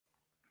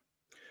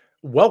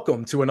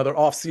Welcome to another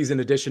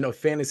off-season edition of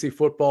Fantasy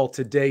Football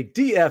Today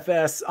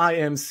DFS. I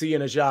am Sia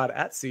Nejad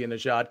at Sia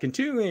Nejad,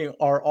 continuing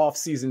our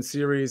off-season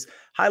series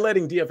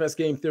highlighting DFS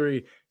game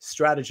theory,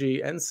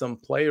 strategy, and some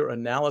player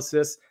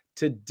analysis.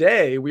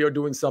 Today, we are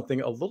doing something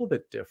a little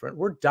bit different.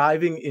 We're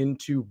diving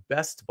into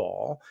best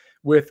ball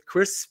with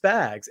Chris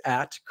Spags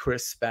at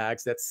Chris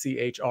Spags. That's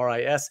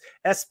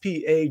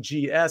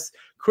ChrisSpags.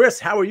 Chris,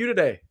 how are you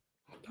today?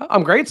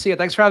 I'm great, Sia.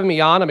 Thanks for having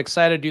me on. I'm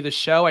excited to do this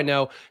show. I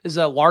know this is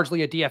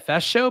largely a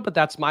DFS show, but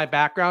that's my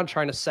background,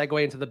 trying to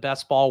segue into the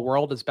best ball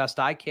world as best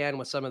I can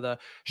with some of the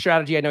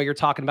strategy I know you're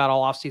talking about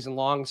all off season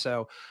long.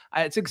 So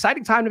it's an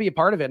exciting time to be a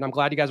part of it. And I'm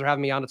glad you guys are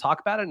having me on to talk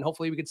about it. And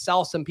hopefully we could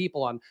sell some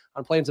people on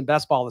playing some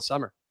best ball this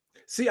summer.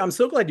 See, I'm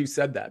so glad you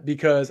said that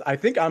because I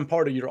think I'm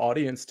part of your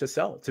audience to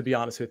sell, to be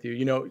honest with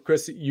you.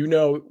 Chris,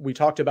 we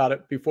talked about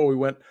it before we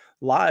went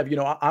live.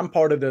 I'm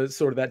part of the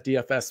sort of that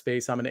DFS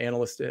space. I'm an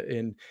analyst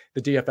in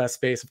the DFS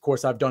space. Of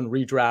course, I've done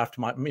redraft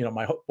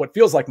my what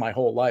feels like my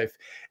whole life.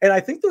 And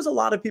I think there's a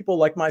lot of people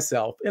like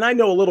myself, and I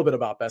know a little bit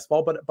about best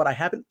ball, but I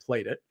haven't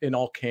played it in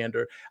all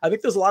candor. I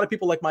think there's a lot of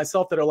people like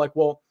myself that are like,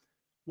 well,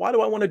 why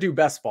do I want to do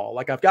best ball?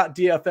 Like I've got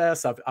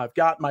DFS, I've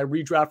got my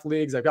redraft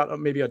leagues, I've got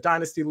maybe a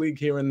dynasty league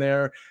here and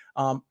there.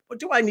 But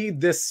do I need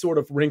this sort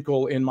of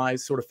wrinkle in my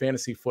sort of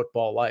fantasy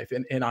football life?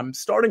 And I'm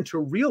starting to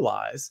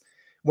realize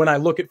when I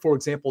look at, for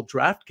example,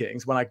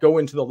 DraftKings, when I go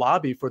into the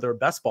lobby for their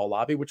best ball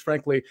lobby, which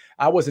frankly,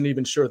 I wasn't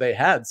even sure they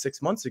had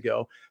 6 months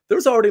ago,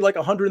 there's already like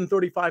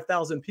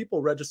 135,000 people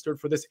registered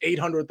for this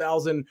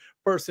 800,000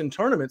 person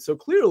tournament. So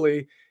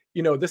clearly,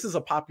 this is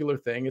a popular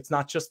thing. It's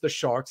not just the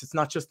sharks. It's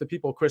not just the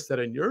people, Chris, that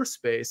are in your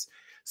space.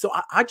 So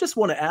I just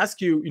want to ask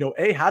you,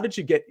 how did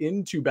you get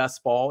into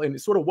best ball and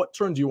sort of what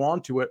turned you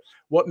on to it?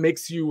 What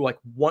makes you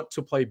want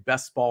to play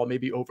best ball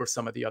maybe over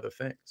some of the other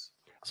things?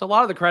 So a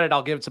lot of the credit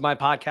I'll give to my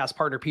podcast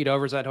partner, Pete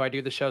Overzet, who I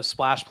do the show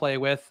Splash Play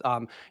with.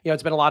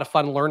 It's been a lot of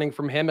fun learning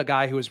from him, a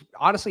guy who was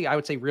honestly, I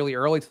would say really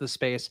early to the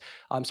space,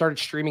 started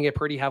streaming it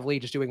pretty heavily,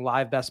 just doing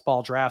live best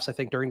ball drafts, I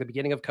think during the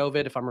beginning of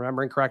COVID, if I'm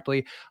remembering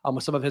correctly,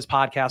 with some of his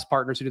podcast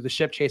partners who do the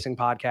Ship Chasing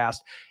podcast.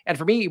 And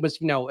for me, it was,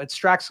 it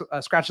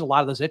scratches a lot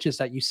of those itches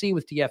that you see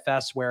with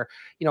DFS where,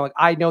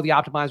 I know the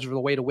optimizers are the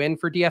way to win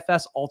for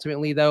DFS.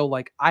 Ultimately though,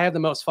 I have the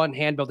most fun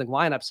hand building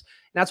lineups.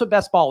 And that's what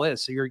best ball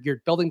is. So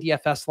you're building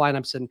DFS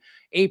lineups in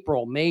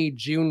April, May,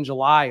 June,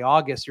 July,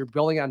 August. You're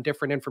building on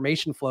different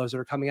information flows that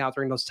are coming out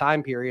during those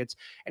time periods.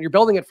 And you're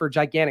building it for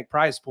gigantic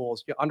prize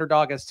pools.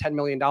 Underdog has $10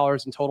 million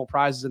in total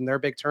prizes in their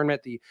big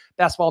tournament. The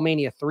Best Ball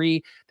Mania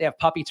 3, they have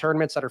puppy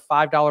tournaments that are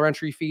 $5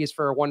 entry fees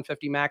for a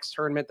 150 max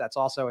tournament. That's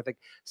also, I think,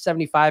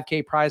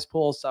 75K prize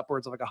pools,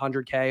 upwards of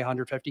 100K,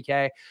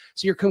 150K.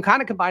 So you're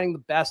kind of combining the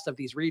best of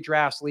these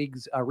redraft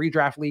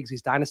leagues,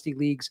 these dynasty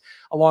leagues,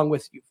 along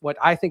with what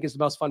I think is the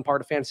most fun part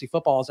of fantasy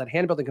football is that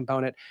hand building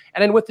component.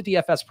 And then with the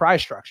DFS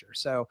prize structure.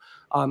 So,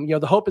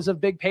 the hope is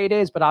of big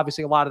paydays, but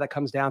obviously a lot of that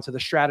comes down to the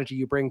strategy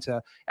you bring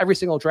to every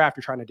single draft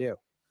you're trying to do.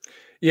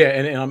 Yeah,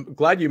 and I'm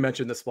glad you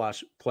mentioned the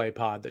Splash Play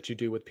Pod that you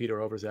do with Peter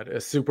Overzet. A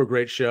super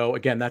great show.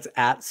 Again, that's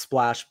at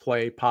Splash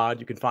Play Pod.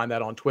 You can find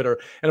that on Twitter.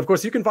 And of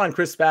course, you can find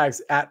Chris Spags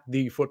at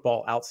The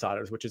Football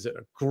Outsiders, which is a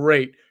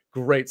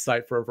great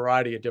site for a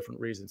variety of different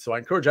reasons. So I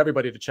encourage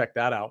everybody to check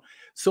that out.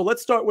 So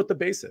let's start with the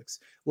basics.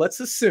 Let's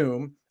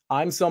assume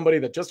I'm somebody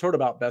that just heard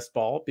about best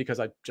ball because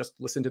I just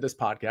listened to this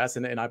podcast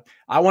and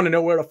I want to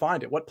know where to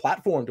find it. What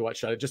platform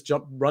should I just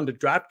run to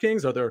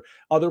DraftKings? Are there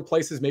other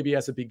places maybe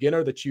as a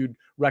beginner that you'd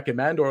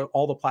recommend, or are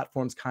all the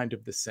platforms kind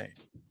of the same?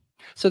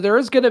 So there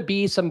is going to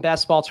be some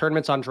best ball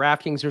tournaments on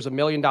DraftKings. There's $1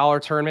 million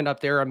tournament up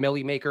there, a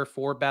Millie Maker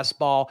for best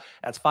ball.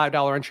 That's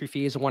 $5 entry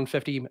fees,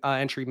 150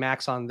 entry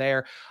max on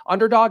there.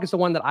 Underdog is the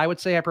one that I would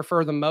say I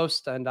prefer the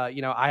most. And,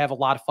 I have a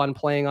lot of fun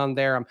playing on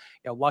there. I'm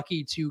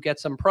lucky to get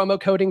some promo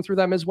coding through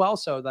them as well.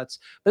 So but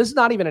this is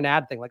not even an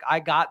ad thing. I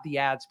got the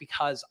ads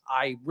because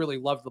I really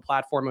loved the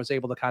platform. I was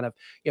able to kind of,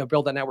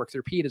 build that network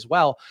through Pete as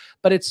well.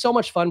 But it's so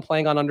much fun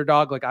playing on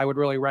Underdog. I would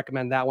really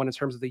recommend that one in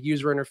terms of the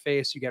user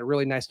interface. You get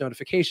really nice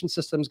notification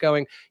systems going.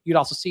 You'd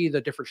also see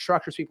the different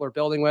structures people are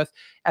building with.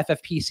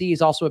 FFPC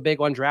is also a big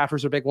one.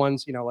 Drafters are big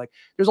ones.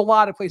 There's a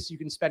lot of places you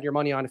can spend your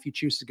money on if you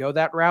choose to go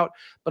that route.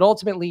 But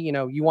ultimately,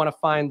 you want to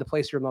find the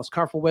place you're most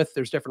comfortable with.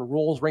 There's different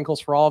rules, wrinkles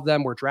for all of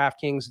them, where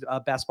DraftKings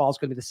best ball is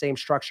going to be the same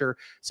structure,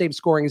 same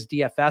scoring as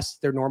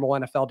DFS, their normal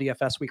NFL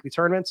DFS weekly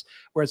tournaments,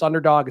 whereas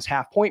Underdog is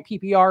half point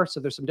PPR.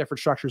 So there's some different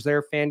structures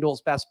there.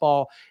 FanDuel's best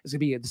ball is going to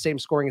be the same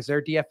scoring as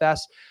their DFS.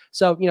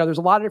 So, there's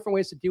a lot of different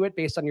ways to do it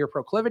based on your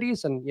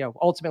proclivities. And,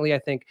 ultimately, I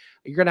think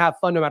you're going to have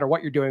fun no matter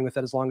what you're doing with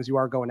it, as long as you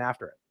are going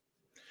after it.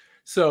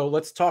 So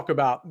let's talk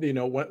about,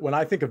 when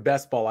I think of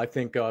best ball, I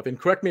think of, and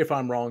correct me if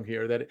I'm wrong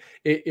here, that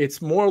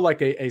it's more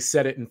like a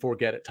set it and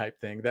forget it type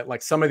thing, that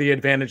some of the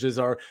advantages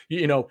are,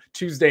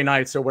 Tuesday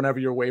nights or whenever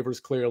your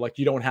waivers clear,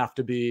 you don't have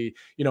to be,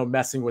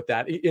 messing with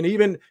that. And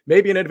even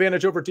maybe an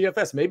advantage over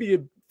DFS. Maybe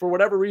you, for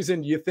whatever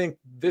reason, you think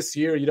this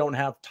year you don't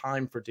have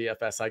time for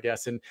DFS, I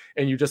guess, and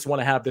you just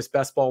want to have this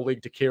best ball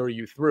league to carry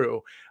you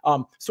through.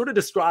 Sort of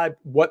describe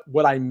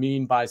what I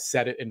mean by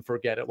set it and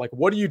forget it.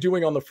 What are you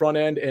doing on the front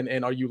end?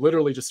 And are you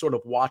literally just sort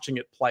sort of watching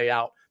it play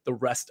out the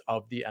rest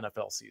of the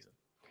NFL season?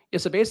 Yeah,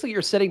 so basically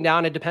you're sitting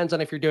down. It depends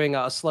on if you're doing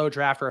a slow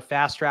draft or a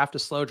fast draft. A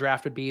slow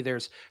draft would be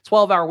there's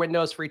 12-hour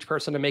windows for each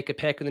person to make a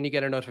pick, and then you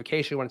get a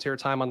notification when it's your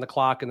time on the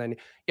clock, and then you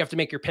have to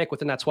make your pick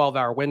within that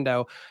 12-hour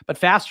window. But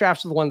fast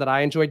drafts is the one that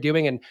I enjoy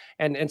doing,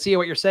 and see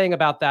what you're saying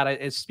about that.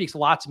 It speaks a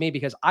lot to me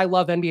because I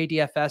love NBA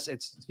DFS.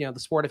 It's the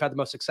sport I've had the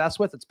most success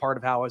with. It's part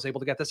of how I was able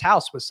to get this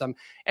house with some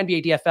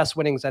NBA DFS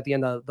winnings at the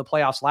end of the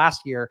playoffs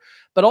last year.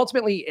 But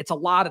ultimately, it's a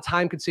lot of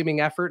time-consuming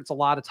effort. It's a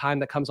lot of time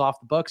that comes off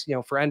the books.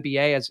 For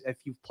NBA, as if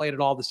you've played it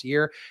all this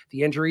year,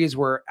 the injuries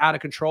were out of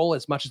control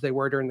as much as they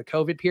were during the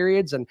COVID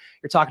periods. And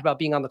you're talking about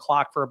being on the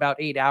clock for about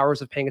 8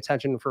 hours of paying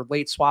attention for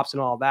late swaps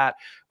and all that.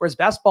 Whereas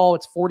best ball,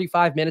 it's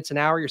 45 minutes an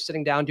hour. You're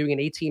sitting down doing an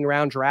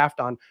 18-round draft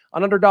on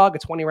Underdog, a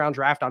 20-round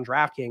draft on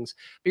DraftKings,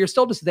 but you're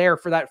still just there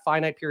for that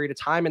finite period of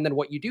time. And then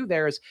what you do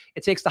there is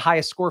it takes the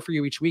highest score for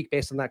you each week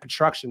based on that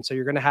construction. So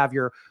you're going to have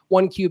your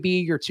 1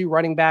 QB, your 2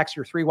 running backs,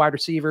 your 3 wide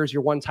receivers,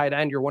 your 1 tight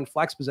end, your 1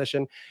 flex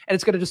position. And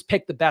it's going to just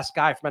pick the best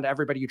guy from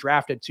everybody you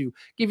drafted to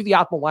give you the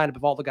optimal lineup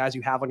of all the guys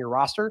you have on your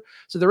roster.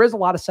 So there is a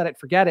lot of set it,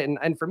 forget it.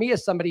 And for me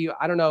as somebody,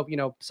 I don't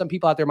know, some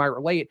people out there might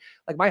relate,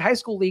 like my high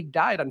school league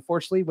died,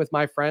 unfortunately, with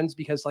my friends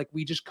because like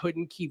we just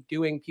couldn't keep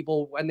doing.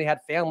 People, when they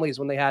had families,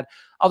 when they had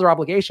other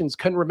obligations,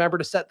 couldn't remember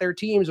to set their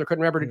teams or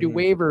couldn't remember to do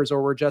waivers,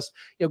 or were just,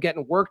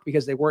 getting worked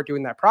because they weren't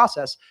doing that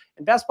process.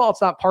 In best ball,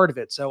 it's not part of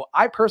it. So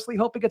I personally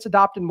hope it gets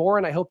adopted more.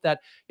 And I hope that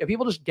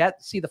people just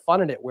see the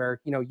fun in it where,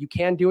 you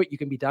can do it, you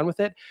can be done with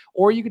it,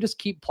 or you could just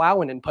keep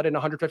plowing and put in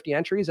 150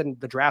 entries and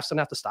the drafts don't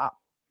have to stop.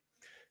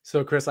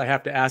 So, Chris, I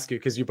have to ask you,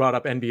 because you brought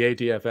up NBA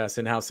DFS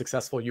and how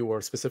successful you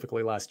were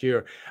specifically last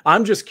year.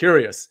 I'm just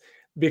curious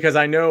because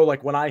I know,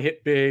 like, when I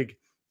hit big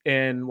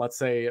in, let's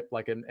say,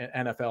 like an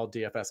NFL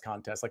DFS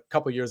contest, like a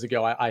couple of years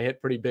ago, I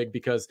hit pretty big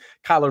because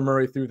Kyler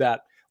Murray threw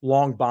that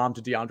long bomb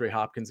to DeAndre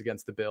Hopkins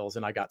against the Bills,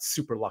 and I got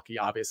super lucky,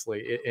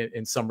 obviously,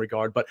 in some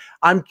regard. But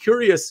I'm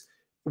curious,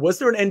 was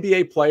there an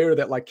NBA player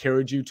that like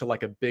carried you to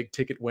like a big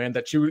ticket win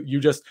that you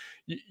just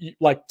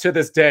like to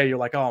this day, you're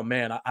like, oh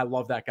man, I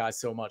love that guy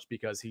so much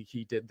because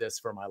he did this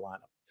for my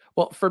lineup?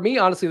 Well, for me,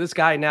 honestly, this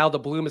guy now, the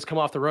bloom has come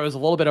off the rose a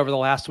little bit over the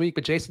last week,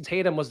 but Jason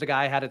Tatum was the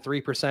guy I had at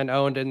 3%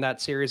 owned in that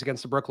series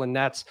against the Brooklyn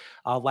Nets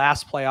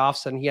last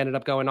playoffs, and he ended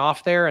up going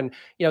off there. And,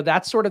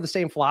 that's sort of the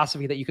same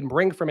philosophy that you can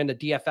bring from in the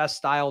DFS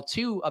style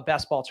to a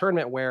best ball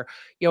tournament where,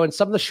 in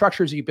some of the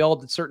structures you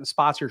build at certain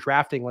spots you're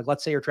drafting, like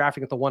let's say you're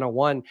drafting at the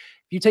 101, if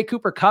you take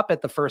Cooper Kupp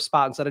at the first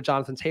spot instead of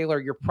Jonathan Taylor,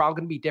 you're probably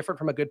going to be different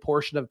from a good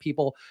portion of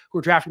people who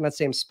are drafting that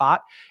same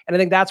spot. And I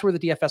think that's where the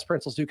DFS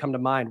principles do come to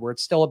mind, where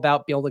it's still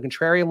about building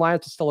contrarian lineups.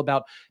 It's still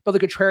about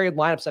building contrarian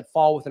lineups that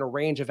fall within a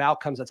range of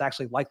outcomes that's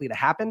actually likely to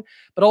happen.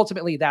 But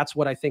ultimately, that's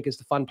what I think is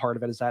the fun part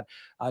of it, is that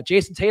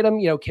Jason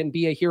Tatum, can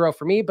be a hero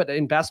for me, but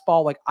in best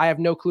ball, like I have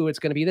no clue it's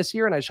going to be this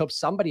year. And I just hope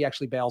somebody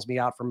actually bails me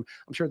out from,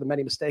 I'm sure, the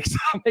many mistakes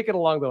I'm making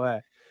along the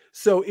way.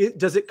 So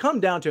does it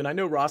come down to, and I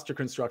know roster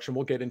construction,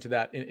 we'll get into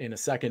that in a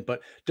second, but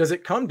does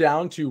it come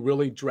down to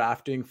really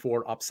drafting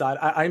for upside?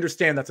 I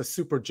understand that's a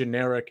super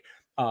generic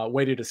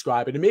way to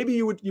describe it. And maybe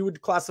you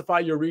would classify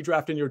your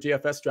redraft and your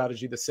DFS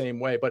strategy the same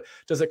way, but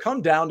does it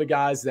come down to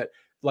guys that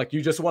like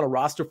you just want a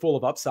roster full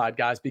of upside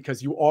guys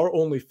because you are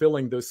only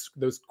filling those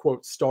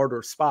quote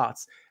starter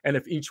spots? And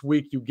if each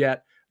week you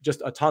get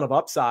just a ton of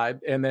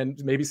upside and then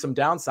maybe some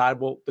downside,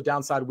 well, the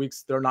downside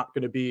weeks, they're not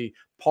going to be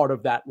part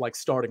of that like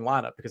starting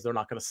lineup because they're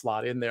not going to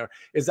slot in there.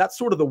 Is that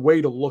sort of the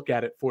way to look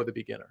at it for the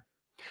beginner?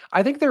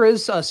 I think there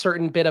is a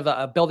certain bit of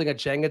a building a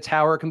Jenga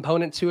tower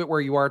component to it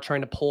where you are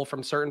trying to pull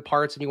from certain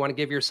parts and you want to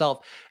give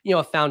yourself,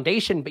 a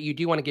foundation, but you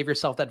do want to give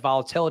yourself that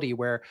volatility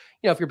where,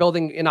 if you're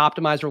building an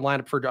optimizer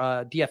lineup for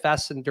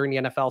DFS and during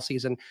the NFL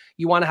season,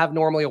 you want to have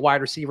normally a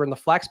wide receiver in the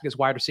flex because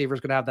wide receiver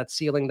is going to have that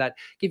ceiling that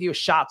give you a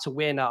shot to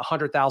win a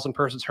 100,000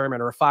 person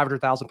tournament or a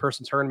 500,000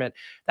 person tournament.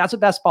 That's what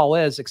best ball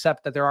is,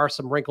 except that there are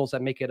some wrinkles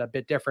that make it a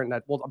bit different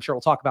that I'm sure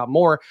we'll talk about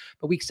more,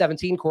 but week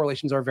 17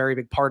 correlations are a very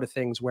big part of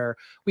things where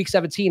week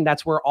 17,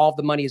 that's where all of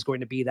the money is going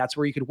to be. That's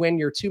where you could win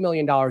your $2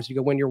 million. You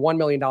could win your $1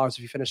 million if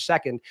you finish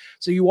second.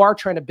 So you are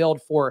trying to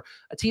build for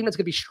a team that's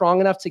going to be strong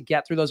enough to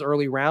get through those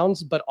early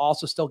rounds, but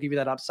also still give you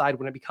that upside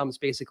when it becomes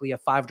basically a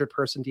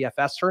 500-person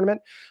DFS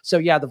tournament. So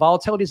yeah, the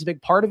volatility is a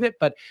big part of it,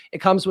 but it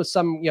comes with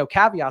some,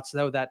 caveats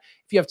though, that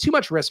if you have too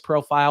much risk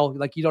profile,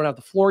 like you don't have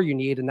the floor you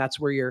need. And that's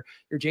where your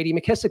JD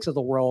McKissicks of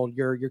the world,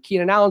 your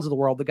Keenan Allens of the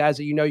world, the guys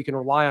that you can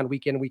rely on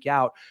week in, week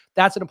out.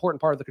 That's an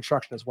important part of the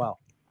construction as well.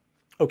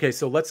 Okay,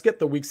 so let's get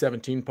the week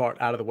 17 part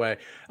out of the way.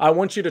 I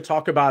want you to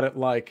talk about it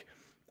like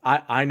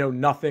I know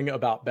nothing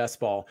about best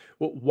ball.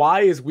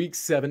 Why is week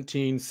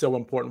 17 so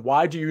important?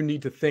 Why do you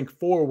need to think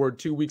forward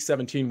to week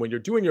 17 when you're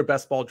doing your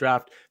best ball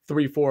draft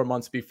 3-4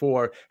 months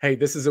before? Hey,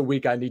 this is a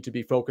week I need to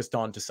be focused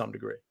on to some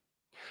degree.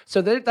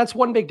 So that's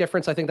one big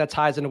difference. I think that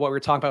ties into what we were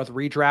talking about with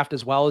redraft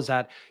as well, is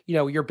that,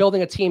 you're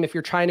building a team. If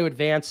you're trying to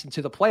advance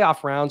into the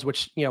playoff rounds,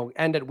 which,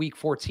 end at week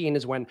 14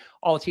 is when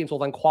all the teams will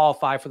then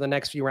qualify for the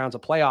next few rounds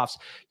of playoffs.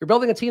 You're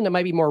building a team that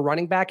might be more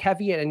running back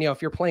heavy. And,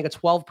 if you're playing a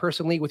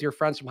 12-person league with your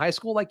friends from high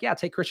school, like, yeah,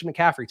 take Christian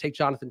McCaffrey, take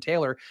Jonathan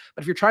Taylor.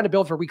 But if you're trying to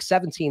build for week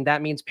 17,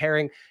 that means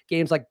pairing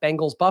games like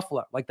Bengals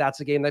Buffalo. Like, that's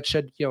a game that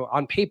should,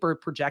 on paper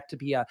project to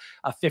be a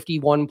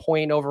 51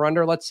 point over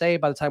under, let's say,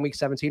 by the time week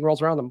 17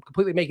 rolls around. I'm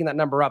completely making that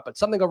number up, but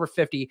something over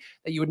 50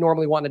 that you would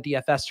normally want in a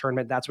DFS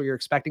tournament. That's what you're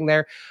expecting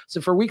there.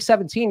 So for week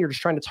 17, you're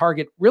just trying to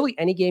target really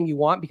any game you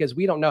want, because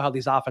we don't know how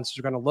these offenses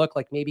are going to look.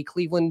 Like, maybe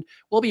Cleveland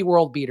will be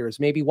world beaters.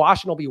 Maybe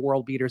Washington will be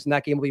world beaters, and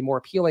that game will be more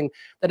appealing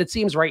than it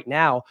seems right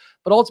now.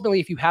 But ultimately,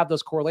 if you have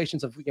those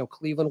correlations of,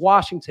 Cleveland,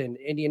 Washington,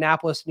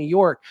 Indianapolis, New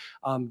York,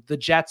 the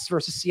Jets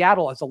versus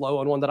Seattle as a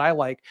low and one that I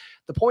like,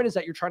 the point is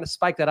that you're trying to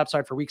spike that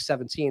upside for week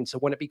 17. So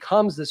when it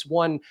becomes this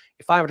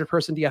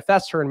 500-person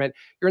DFS tournament,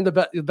 you're in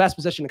the best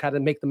position to kind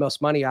of make the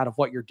most money out of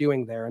what you're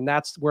doing there. And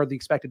that's where the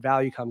expected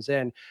value comes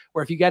in,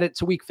 where if you get it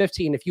to week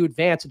 15, if you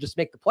advance and just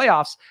make the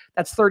playoffs,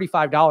 that's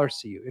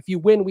 $35 to you. If you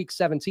win week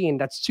 17,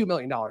 that's $2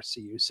 million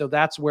to you. So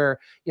that's where,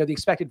 the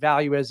expected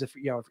value is. If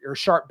you're a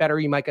sharp bettor,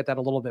 you might get that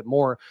a little bit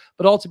more,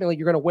 but ultimately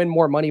you're going to win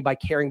more money by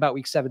caring about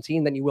week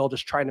 17 than you will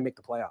just trying to make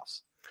the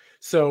playoffs.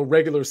 So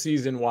regular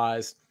season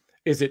wise,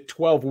 is it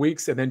 12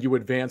 weeks and then you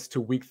advance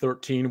to week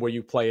 13 where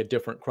you play a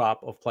different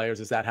crop of players?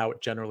 Is that how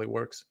it generally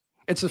works?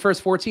 It's the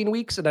first 14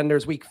 weeks, and then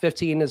there's week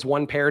 15 is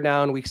one pair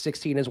down, week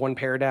 16 is one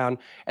pair down,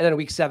 and then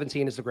week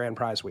 17 is the grand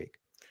prize week.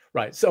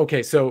 Right. So,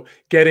 okay. So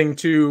getting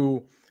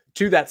to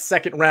that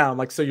second round,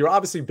 like, so you're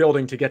obviously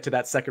building to get to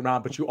that second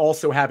round, but you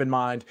also have in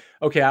mind,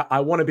 okay, I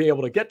want to be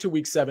able to get to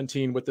week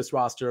 17 with this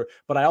roster,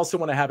 but I also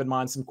want to have in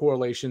mind some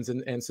correlations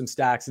and some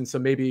stacks and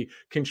some maybe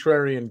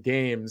contrarian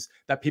games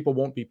that people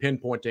won't be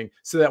pinpointing,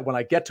 so that when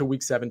I get to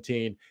week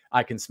 17,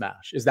 I can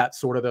smash. Is that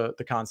sort of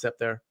the concept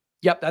there?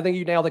 Yep, I think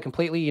you nailed it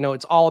completely.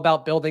 It's all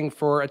about building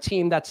for a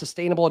team that's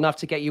sustainable enough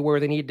to get you where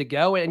they need to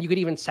go. And you could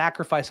even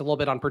sacrifice a little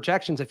bit on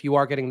projections if you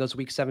are getting those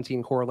week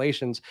 17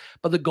 correlations.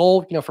 But the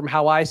goal, from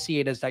how I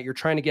see it, is that you're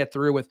trying to get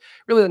through with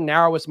really the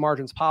narrowest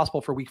margins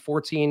possible for week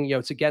 14,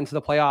 to get into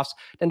the playoffs,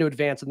 then to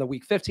advance in the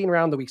week 15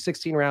 round, the week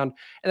 16 round.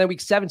 And then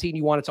week 17,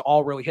 you want it to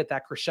all really hit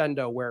that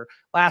crescendo, where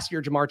last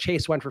year Jamar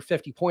Chase went for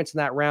 50 points in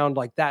that round.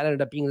 Like, that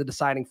ended up being the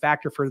deciding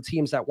factor for the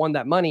teams that won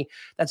that money.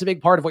 That's a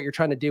big part of what you're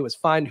trying to do, is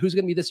find who's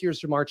going to be this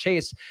year's Jamar Chase.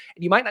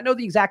 And you might not know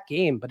the exact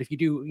game, but if you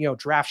do,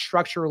 draft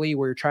structurally,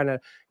 where you're trying to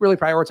really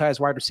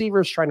prioritize wide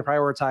receivers, trying to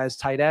prioritize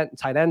tight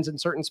ends in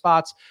certain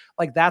spots,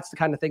 like, that's the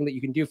kind of thing that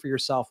you can do for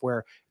yourself,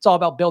 where it's all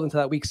about building to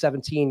that week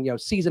 17,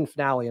 season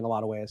finale in a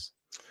lot of ways.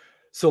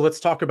 So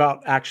let's talk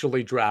about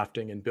actually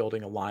drafting and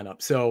building a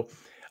lineup. So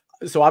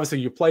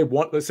obviously you play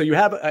one, so you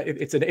have,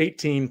 it's an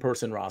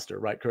 18-person roster,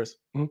 right, Chris?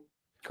 Mm-hmm.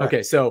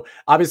 Okay, so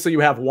obviously you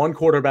have one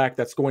quarterback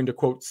that's going to,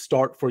 quote,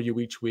 start for you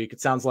each week.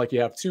 It sounds like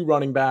you have 2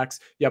 running backs,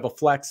 you have a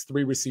flex,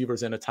 3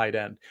 receivers, and a tight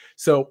end.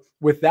 So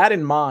with that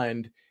in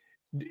mind,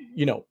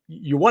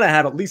 you want to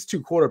have at least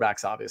 2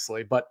 quarterbacks,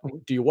 obviously, but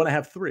do you want to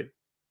have 3?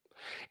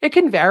 It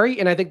can vary.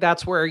 And I think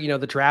that's where,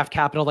 the draft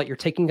capital that you're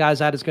taking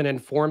guys at is going to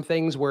inform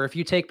things, where if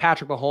you take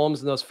Patrick Mahomes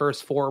in those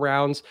first 4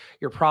 rounds,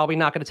 you're probably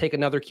not going to take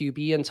another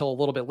QB until a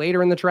little bit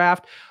later in the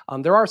draft.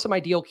 There are some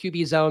ideal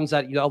QB zones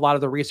that, a lot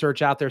of the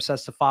research out there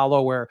says to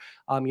follow, where,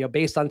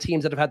 based on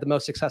teams that have had the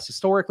most success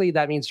historically,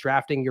 that means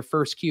drafting your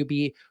first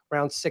QB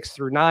rounds 6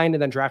 through 9,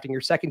 and then drafting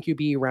your second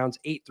QB rounds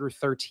 8 through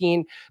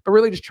 13, but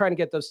really just trying to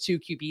get those 2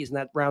 QBs in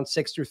that round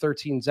 6 through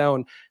 13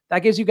 zone. That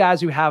gives you guys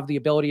who have the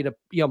ability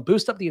to,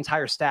 boost up the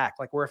entire stack.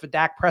 Like, where if a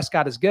Dak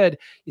Prescott is good,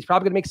 he's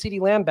probably going to make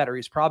CeeDee Lamb better.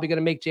 He's probably going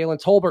to make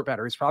Jalen Tolbert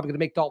better. He's probably going to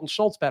make Dalton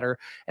Schultz better.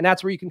 And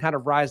that's where you can kind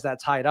of rise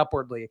that tide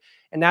upwardly.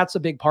 And that's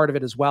a big part of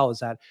it as well, is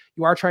that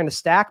you are trying to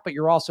stack, but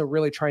you're also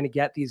really trying to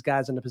get these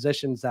guys into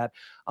positions that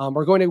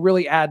are going to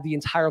really add the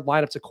entire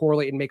lineup to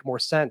correlate and make more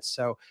sense.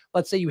 So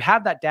let's say you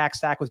have that Dak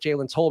stack with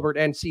Jalen Tolbert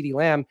and CeeDee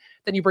Lamb,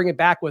 then you bring it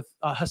back with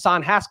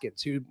Hassan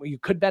Haskins, who you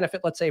could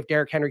benefit. Let's say if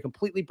Derrick Henry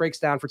completely breaks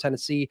down for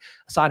Tennessee,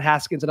 Hassan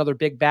Haskins, another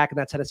big back in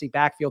that Tennessee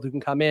backfield who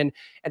can come in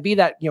and be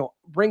that,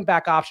 bring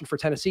back option for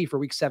Tennessee for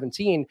week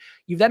 17.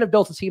 You then have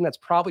built a team that's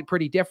probably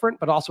pretty different,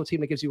 but also a team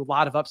that gives you a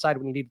lot of upside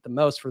when you need it the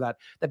most for that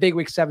big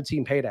week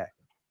 17 payday.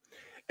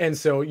 And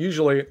so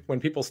usually when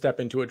people step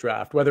into a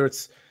draft, whether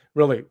it's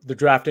really the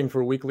drafting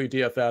for weekly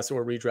DFS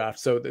or redraft,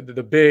 so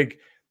the big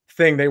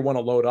thing they want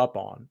to load up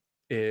on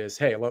is,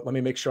 hey, let me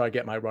make sure I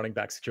get my running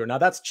back secure. Now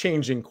that's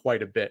changing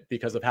quite a bit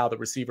because of how the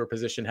receiver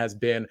position has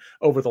been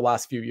over the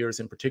last few years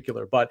in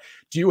particular. But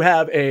do you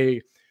have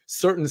a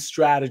certain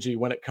strategy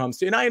when it comes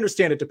to, and I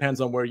understand it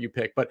depends on where you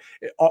pick, but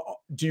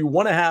do you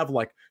want to have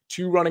like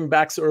 2 running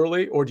backs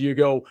early, or do you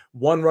go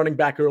 1 running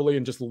back early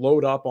and just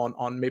load up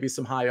on maybe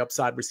some high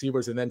upside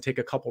receivers and then take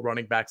a couple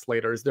running backs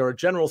later? Is there a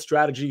general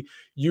strategy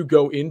you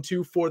go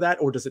into for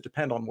that, or does it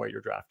depend on where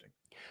you're drafting?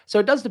 So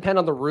it does depend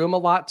on the room a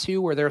lot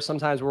too, where there are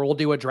sometimes where we'll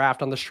do a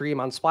draft on the stream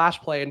on Splash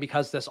Play. And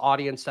because this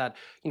audience that,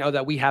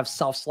 that we have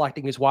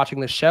self-selecting who's watching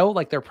this show,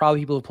 like they're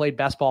probably people who played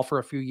best ball for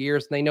a few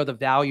years and they know the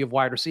value of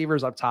wide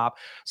receivers up top.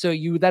 So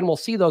you then will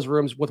see those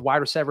rooms with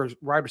wide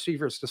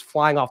receivers just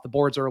flying off the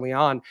boards early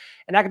on.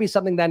 And that could be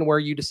something then where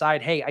you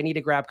decide, hey, I need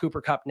to grab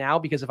Cooper Kupp now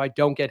because if I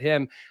don't get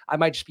him, I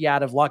might just be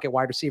out of luck at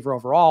wide receiver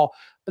overall.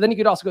 But then you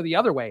could also go the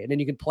other way, and then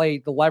you can play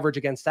the leverage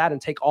against that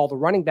and take all the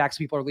running backs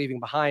people are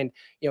leaving behind.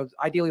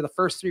 Ideally the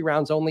first 3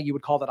 rounds only, you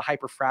would call that a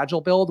hyper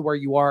fragile build where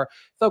you are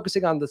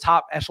focusing on the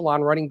top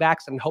echelon running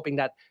backs and hoping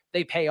that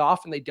they pay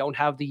off and they don't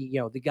have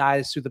the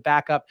guys through the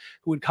backup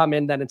who would come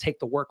in then and take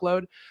the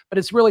workload. But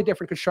it's really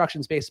different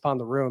constructions based upon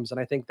the rooms. And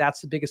I think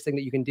that's the biggest thing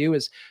that you can do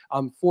is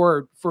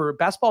for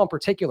best ball in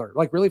particular,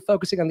 like really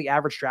focusing on the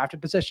average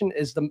drafted position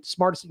is the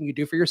smartest thing you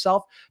do for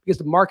yourself, because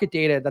the market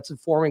data that's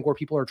informing where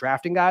people are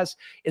drafting guys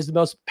is the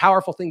most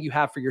powerful thing you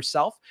have for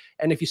yourself.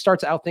 And if you start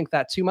to outthink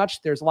that too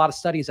much, there's a lot of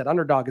studies that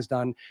Underdog has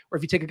done where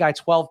if you take a guy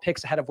 12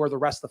 picks ahead of where the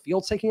rest of the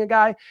field's taking a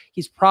guy,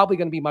 he's probably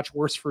going to be much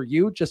worse for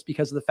you just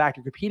because of the fact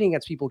you're competing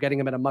against people getting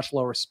him at a much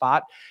lower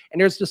spot. And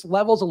there's just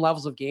levels and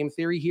levels of game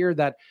theory here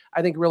that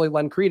I think really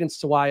lend credence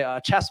to why a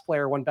chess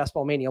player won Best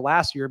Ball Mania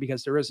last year,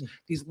 because there is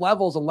these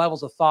levels and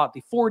levels of thought.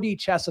 The 4D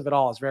chess of it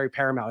all is very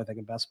paramount, I think,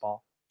 in best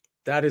ball.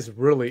 That is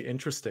really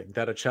interesting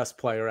that a chess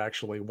player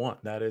actually won.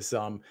 That is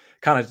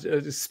kind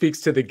of speaks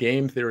to the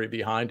game theory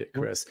behind it,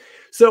 Chris.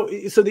 So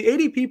the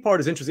ADP part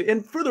is interesting.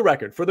 And for the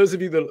record, for those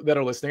of you that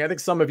are listening, I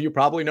think some of you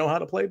probably know how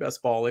to play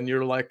best ball, and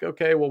you're like,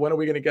 okay, well, when are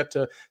we going to get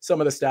to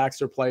some of the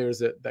stacks or players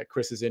that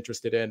Chris is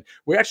interested in?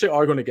 We actually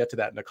are going to get to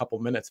that in a couple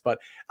minutes, but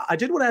I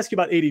did want to ask you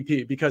about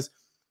ADP because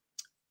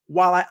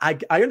while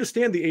I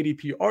understand the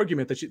ADP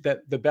argument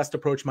that the best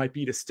approach might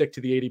be to stick to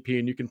the ADP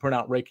and you can print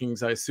out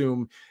rankings, I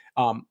assume.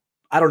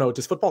 I don't know.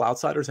 Does Football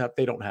Outsiders have?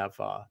 They don't have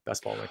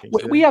best ball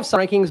rankings. We have some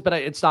rankings, but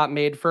it's not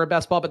made for a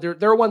best ball. But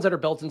there are ones that are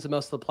built into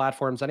most of the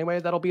platforms anyway.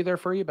 That'll be there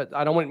for you. But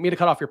I don't want me to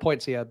cut off your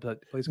points, Sia.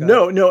 But please go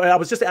ahead. No. I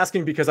was just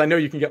asking because I know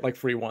you can get like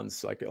free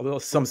ones. Like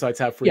some sites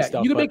have free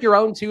stuff. You can make your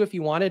own too if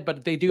you wanted,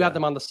 but they do have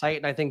them on the site.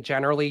 And I think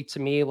generally,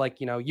 to me,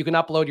 like you can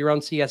upload your own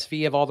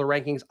CSV of all the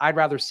rankings. I'd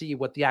rather see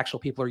what the actual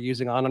people are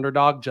using on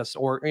Underdog,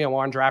 or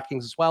on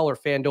DraftKings as well, or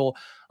FanDuel.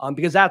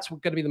 Because that's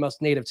going to be the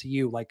most native to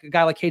you. Like a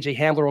guy like KJ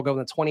Hamler will go in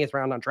the 20th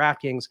round on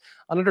DraftKings.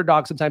 On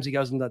Underdog, sometimes he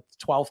goes in the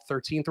 12th,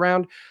 13th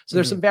round. So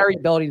there's some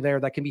variability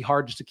there that can be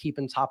hard just to keep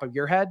in top of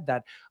your head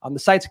that the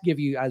sites give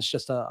you as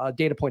just a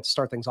data point to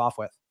start things off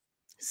with.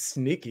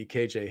 Sneaky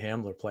KJ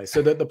Hamler play.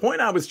 So the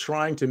point I was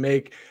trying to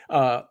make,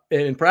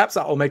 and perhaps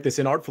I'll make this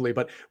inartfully,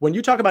 but when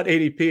you talk about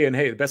ADP and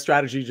hey, the best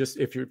strategy, just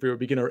if you're a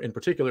beginner in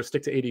particular,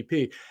 stick to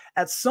ADP.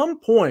 At some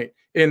point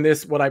in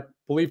this, what I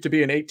believe to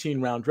be an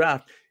 18-round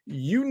draft,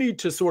 you need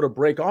to sort of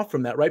break off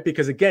from that, right?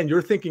 Because again,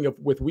 you're thinking of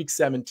with week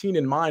 17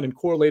 in mind and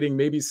correlating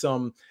maybe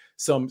some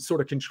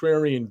sort of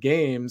contrarian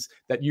games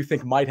that you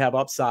think might have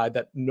upside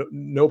that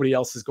nobody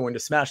else is going to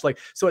smash. Like,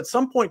 so at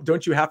some point,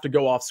 don't you have to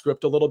go off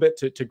script a little bit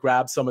to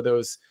grab some of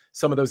those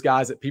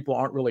guys that people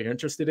aren't really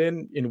interested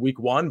in week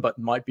 1, but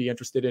might be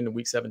interested in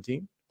week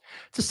 17?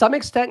 To some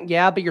extent,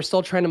 yeah, but you're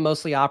still trying to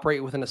mostly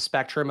operate within a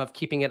spectrum of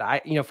keeping it.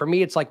 For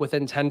me, it's like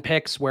within 10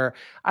 picks where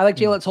I like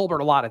Jalen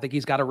Tolbert a lot. I think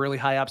he's got a really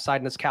high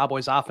upside in this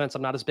Cowboys offense.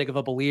 I'm not as big of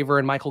a believer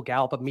in Michael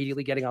Gallup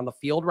immediately getting on the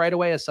field right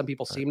away as some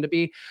people seem to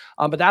be.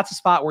 But that's a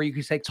spot where you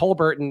can take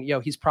Tolbert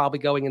and, he's probably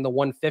going in the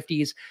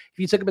 150s. If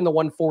you took him in the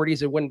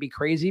 140s, it wouldn't be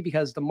crazy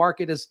because the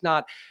market is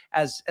not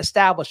as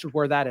established with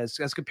where that is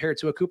as compared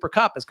to a Cooper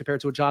Kupp, as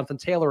compared to a Jonathan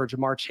Taylor or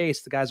Jamar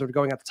Chase, the guys that are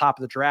going at the top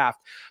of the draft.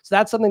 So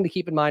that's something to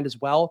keep in mind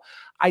as well.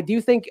 I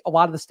do think a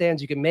lot of the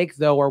stands you can make,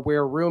 though, are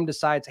where a room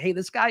decides, hey,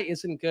 this guy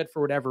isn't good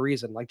for whatever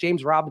reason. Like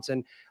James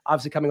Robinson,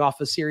 obviously coming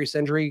off a serious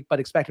injury, but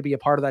expected to be a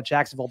part of that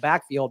Jacksonville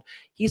backfield.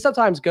 He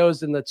sometimes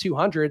goes in the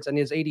 200s and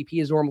his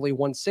ADP is normally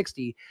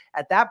 160.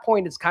 At that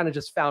point, it's kind of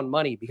just found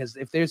money because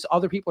if there's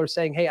other people are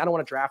saying, hey, I don't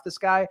want to draft this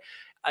guy,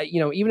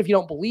 even if you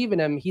don't believe in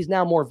him, he's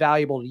now more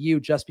valuable to you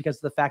just because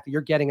of the fact that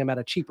you're getting him at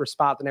a cheaper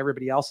spot than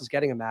everybody else is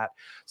getting him at.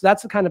 So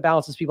that's the kind of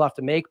balances people have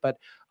to make. But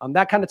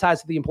that kind of ties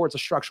to the importance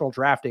of structural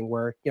drafting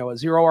where, a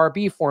 0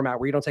 RB format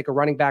where you don't take a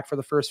running back for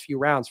the first few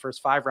rounds,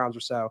 first 5 rounds or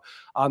so,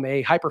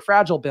 a hyper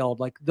fragile build.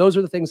 Like those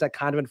are the things that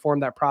kind of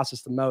inform that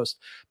process the most.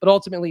 But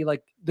ultimately,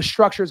 like the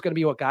structure is going to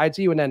be what guides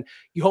you. And then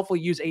you hopefully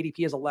use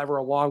ADP as a lever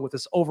along with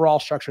this overall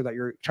structure that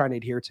you're trying to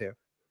adhere to.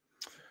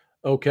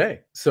 Okay,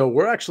 so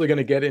we're actually going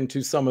to get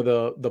into some of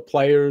the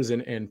players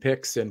and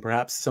picks and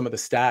perhaps some of the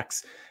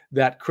stacks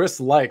that Chris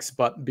likes.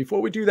 But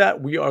before we do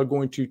that, we are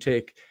going to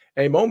take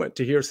a moment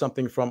to hear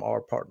something from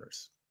our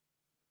partners.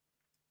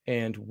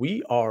 And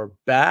we are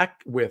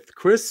back with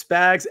Chris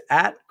Spags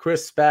at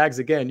Chris Spags.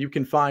 Again, you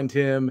can find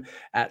him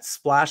at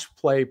Splash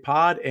Play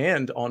Pod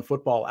and on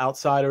Football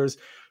Outsiders.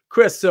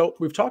 Chris, so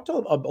we've talked a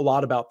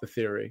lot about the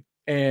theory,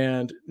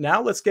 and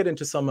now let's get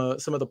into some of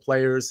the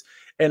players.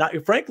 And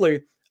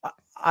frankly,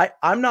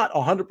 I'm not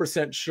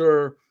 100%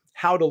 sure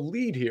how to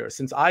lead here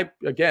since I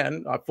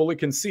fully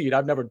concede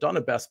I've never done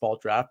a best ball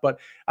draft, but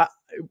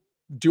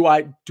do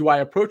I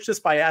approach this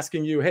by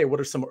asking you, hey, what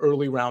are some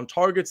early round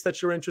targets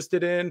that you're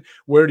interested in?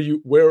 Where's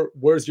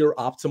your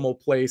optimal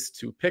place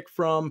to pick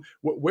from?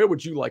 Where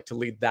would you like to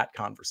lead that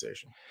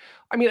conversation?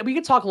 I mean, we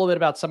could talk a little bit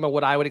about some of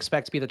what I would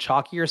expect to be the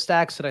chalkier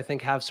stacks that I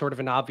think have sort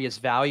of an obvious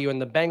value.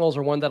 And the Bengals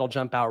are one that'll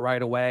jump out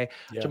right away.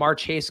 Yeah. Jamar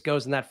Chase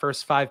goes in that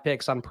first 5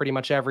 picks on pretty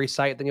much every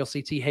site. Then you'll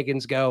see T.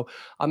 Higgins go.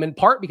 In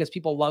part because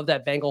people love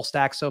that Bengal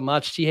stack so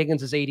much. T.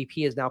 Higgins'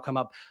 ADP has now come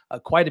up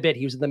quite a bit.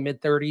 He was in the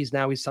mid 30s.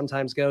 Now he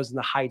sometimes goes in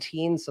the high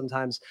teens.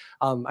 Sometimes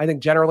I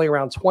think generally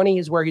around 20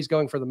 is where he's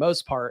going for the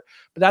most part.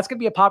 But that's going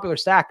to be a popular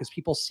stack because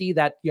people see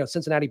that,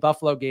 Cincinnati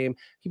Buffalo game.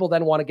 People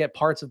then want to get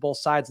parts of both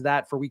sides of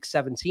that for week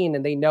 17.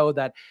 And they know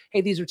that, hey,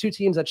 these are two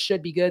teams that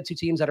should be good, two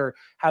teams that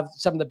have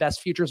some of the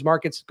best futures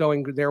markets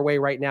going their way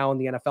right now in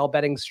the NFL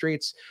betting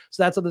streets.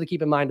 So that's something to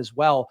keep in mind as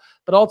well.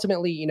 But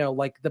ultimately,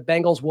 like the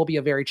Bengals will be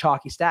a very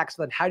chalky stack.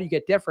 So then how do you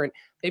get different?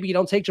 Maybe you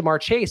don't take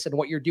Jamar Chase, and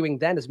what you're doing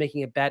then is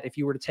making a bet. If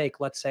you were to take,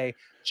 let's say,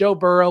 Joe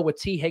Burrow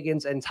with T.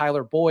 Higgins and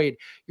Tyler Boyd,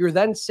 you're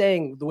then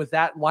saying with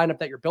that lineup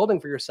that you're building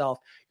for yourself,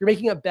 you're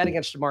making a bet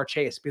against Jamar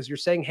Chase because you're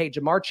saying, hey,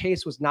 Jamar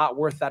Chase was not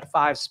worth that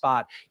 5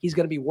 spot. He's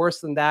going to be worse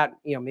than that.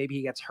 Maybe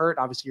he gets hurt.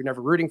 Obviously, you're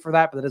never rooting for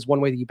that, but that is one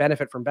way that you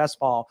benefit from best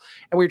ball.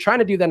 And what you're trying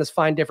to do then is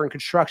find different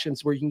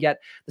constructions where you can get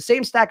the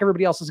same stack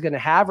everybody else is going to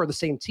have, or the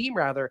same team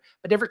rather,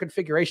 but different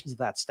configurations of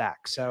that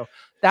stack. So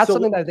that's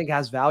something that I think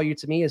has value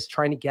to me, is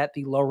trying to get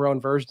the low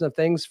round versions of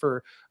things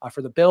for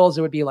the Bills.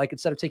 It would be like,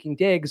 instead of taking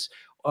Diggs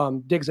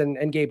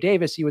and Gabe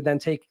Davis, you would then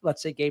take,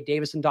 let's say, Gabe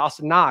Davis and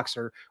Dawson Knox,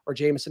 or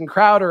Jamison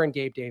Crowder and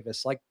Gabe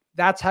Davis. Like,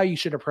 that's how you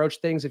should approach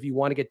things if you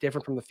want to get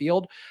different from the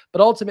field.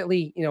 But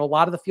ultimately, a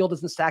lot of the field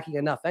isn't stacking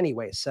enough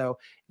anyway. So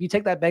if you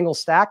take that Bengals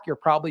stack, you're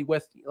probably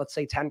with, let's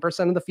say,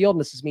 10% of the field.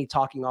 And this is me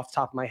talking off the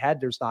top of my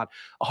head. There's not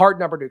a hard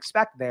number to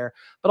expect there.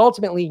 But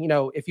ultimately,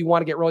 if you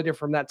want to get really different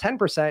from that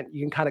 10%,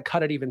 you can kind of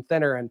cut it even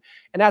thinner. And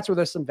that's where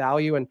there's some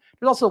value. And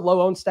there's also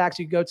low-owned stacks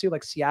you can go to,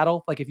 like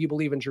Seattle. Like, if you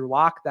believe in Drew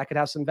Lock, that could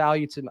have some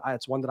value to.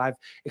 It's one that I've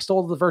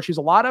extolled the virtues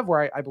a lot of,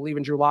 where I believe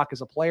in Drew Lock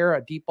as a player,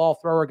 a deep ball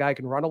thrower, a guy who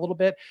can run a little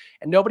bit.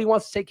 And nobody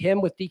wants to take him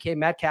with DK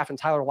Metcalf and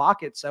Tyler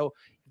Lockett. So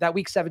that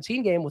week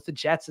 17 game with the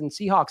Jets and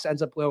Seahawks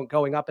ends up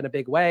going up in a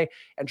big way,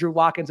 and Drew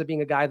Lock ends up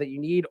being a guy that you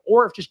need,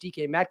 or if just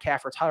DK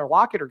Metcalf or Tyler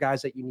Lockett are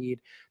guys that you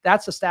need,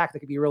 that's a stack that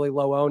could be really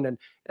low owned. And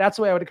that's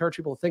the way I would encourage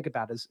people to think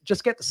about it, is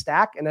just get the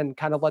stack and then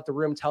kind of let the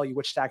room tell you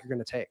which stack you're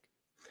going to take.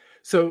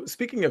 So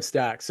speaking of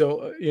stacks,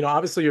 so,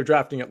 obviously you're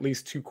drafting at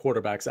least 2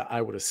 quarterbacks,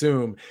 I would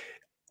assume.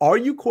 Are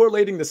you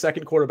correlating the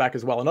second quarterback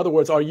as well? In other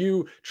words, are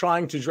you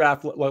trying to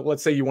draft,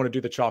 let's say you want to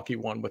do the chalky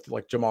one with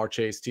like Jamar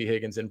Chase, T.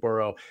 Higgins, and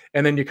Burrow,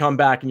 and then you come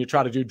back and you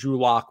try to do Drew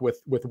Lock with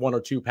 1 or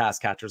 2 pass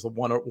catchers,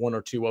 one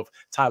or two of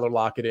Tyler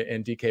Lockett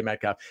and DK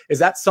Metcalf? Is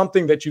that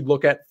something that you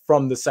look at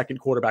from the second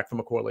quarterback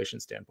from a correlation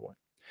standpoint?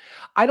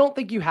 I don't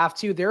think you have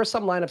to. There are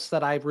some lineups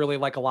that I really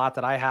like a lot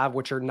that I have,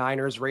 which are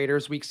Niners,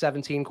 Raiders, week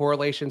 17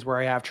 correlations, where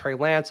I have Trey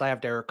Lance, I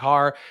have Derek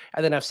Carr,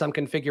 and then have some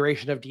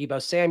configuration of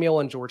Deebo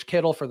Samuel and George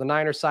Kittle for the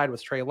Niners side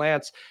with Trey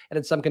Lance, and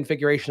then some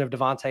configuration of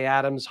Devontae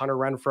Adams, Hunter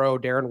Renfrow,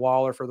 Darren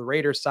Waller for the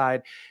Raiders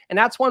side. And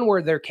that's one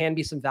where there can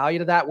be some value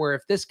to that, where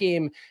if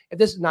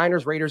this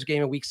Niners Raiders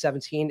game in week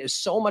 17 is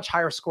so much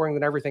higher scoring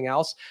than everything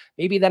else,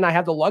 maybe then I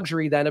have the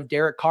luxury then of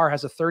Derek Carr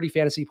has a 30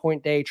 fantasy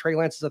point day, Trey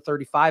Lance is a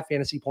 35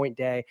 fantasy point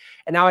day,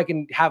 and now I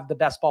can have the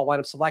best ball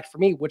lineup select for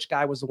me which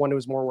guy was the one who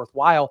was more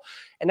worthwhile.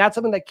 And that's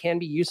something that can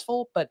be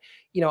useful, but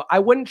I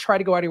wouldn't try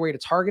to go out of your way to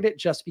target it,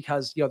 just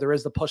because there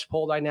is the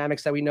push-pull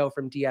dynamics that we know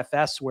from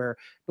DFS, where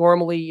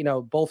normally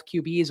both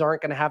QBs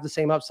aren't going to have the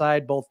same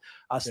upside, both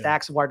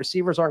stacks of wide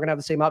receivers aren't going to have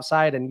the same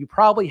upside, and you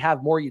probably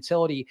have more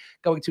utility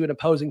going to an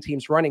opposing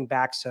team's running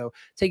back. So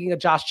taking a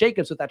Josh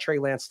Jacobs with that Trey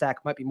Lance stack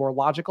might be more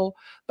logical,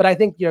 but I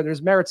think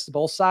there's merits to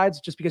both sides,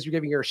 just because you're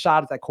giving your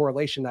shot at that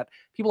correlation that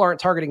people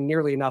aren't targeting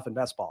nearly enough in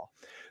best ball.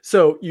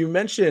 So you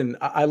mentioned,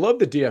 I love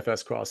the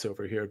DFS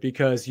crossover here,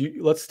 because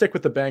let's stick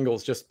with the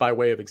Bengals just by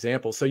way of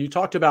example. So you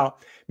talked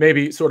about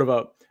maybe sort of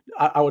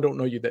I don't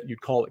know that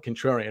you'd call it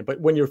contrarian, but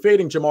when you're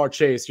fading Jamar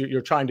Chase,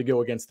 you're trying to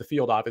go against the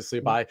field, obviously,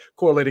 by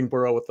correlating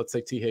Burrow with, let's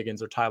say, T.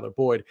 Higgins or Tyler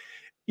Boyd.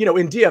 In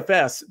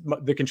DFS,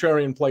 the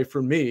contrarian play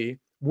for me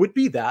would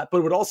be that, but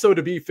it would also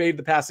to be fade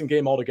the passing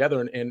game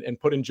altogether and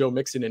put in Joe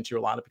Mixon into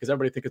your lineup, because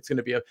everybody thinks it's going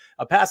to be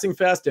a passing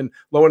fest. And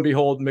lo and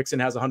behold, Mixon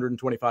has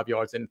 125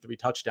 yards and 3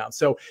 touchdowns.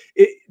 So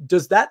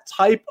does that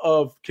type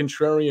of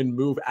contrarian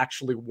move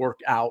actually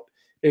work out?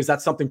 Is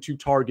that something to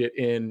target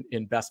in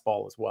best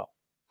ball as well?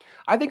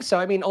 I think so.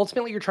 I mean,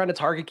 ultimately, you're trying to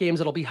target games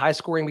that'll be high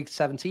scoring week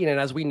 17. And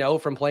as we know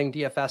from playing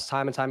DFS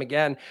time and time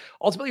again,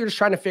 ultimately, you're just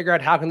trying to figure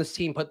out how can this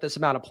team put this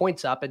amount of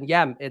points up. And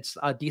yeah, it's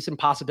a decent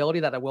possibility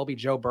that it will be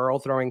Joe Burrow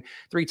throwing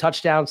 3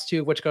 touchdowns,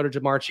 2 of which go to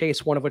Jamar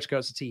Chase, 1 of which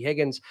goes to T.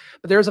 Higgins.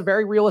 But there's a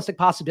very realistic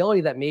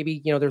possibility that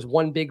maybe, there's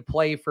one big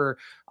play for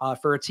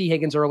T.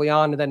 Higgins early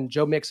on, and then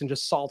Joe Mixon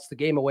just salts the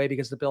game away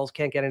because the Bills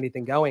can't get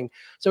anything going.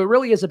 So it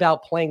really is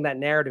about playing that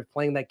narrative,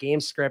 playing that game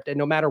script. And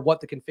no matter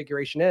what the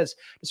configuration is,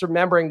 just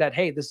remembering that,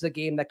 hey, this is a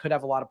game that could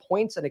have a lot of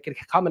points, and it could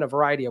come in a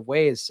variety of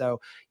ways. So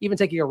even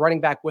taking a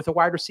running back with a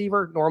wide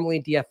receiver, normally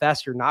in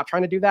DFS, you're not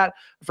trying to do that.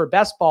 For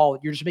best ball,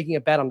 you're just making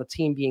a bet on the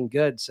team being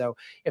good. So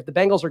if the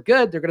Bengals are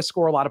good, they're going to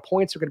score a lot of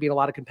points. They're going to be in a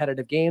lot of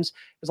competitive games.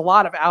 There's a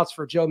lot of outs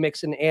for Joe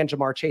Mixon and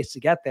Jamar Chase to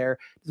get there.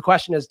 The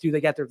question is, do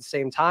they get there at the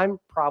same time?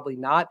 Probably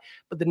not.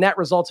 But the net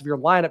results of your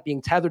lineup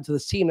being tethered to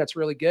this team that's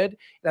really good and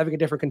having a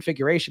different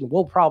configuration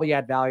will probably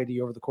add value to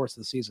you over the course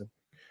of the season.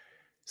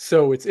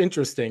 So it's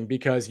interesting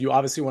because you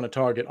obviously want to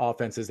target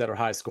offenses that are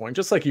high scoring,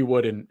 just like you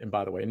would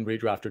by the way, in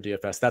redraft or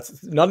DFS.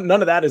 That's none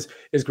of that is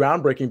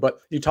groundbreaking, but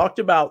you talked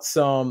about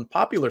some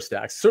popular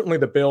stacks. Certainly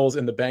the Bills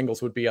and the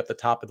Bengals would be at the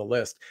top of the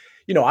list.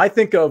 I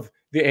think of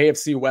the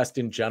AFC West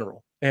in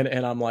general, and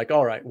I'm like,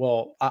 all right,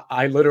 well,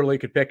 I literally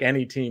could pick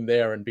any team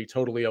there and be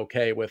totally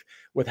okay with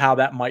how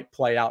that might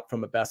play out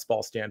from a best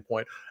ball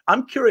standpoint.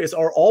 I'm curious,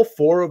 are all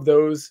four of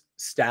those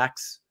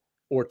stacks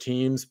or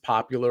teams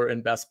popular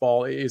in best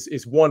ball?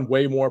 Is one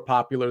way more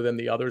popular than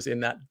the others in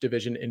that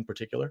division in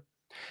particular?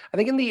 I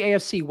think in the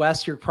AFC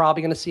West, you're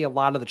probably going to see a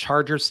lot of the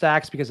Chargers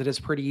stacks because it is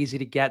pretty easy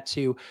to get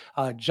to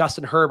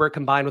Justin Herbert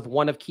combined with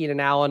one of Keenan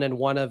Allen and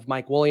one of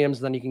Mike Williams.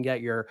 Then you can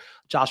get your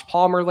Josh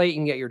Palmer late. You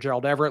can get your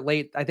Gerald Everett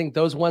late. I think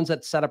those ones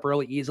that set up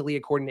really easily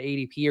according to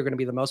ADP are going to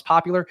be the most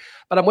popular.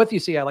 But I'm with you,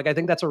 Sia. Like, I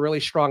think that's a really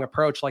strong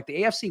approach. Like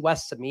the AFC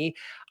West, to me,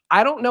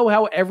 I don't know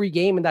how every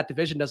game in that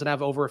division doesn't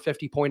have over a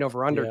 50-point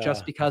over-under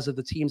just because of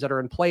the teams that are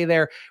in play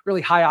there,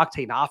 really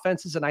high-octane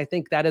offenses. And I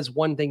think that is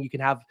one thing you can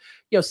have,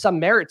 some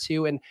merit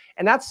to. And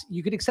that's,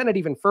 you could extend it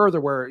even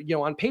further where,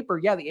 on paper,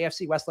 the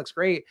AFC West looks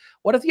great.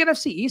 What if the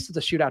NFC East is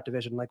a shootout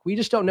division? Like, we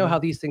just don't know how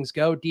these things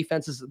go.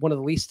 Defense is one of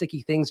the least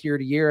sticky things year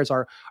to year, as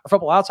our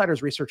Football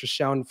Outsiders research has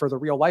shown for the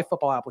real-life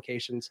football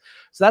applications.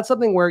 So that's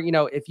something where,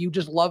 if you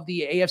just love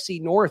the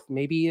AFC North,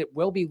 maybe it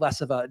will be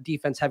less of a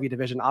defense-heavy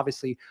division.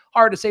 Obviously,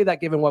 hard to say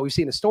that given what we've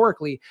seen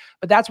historically,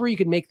 but that's where you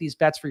can make these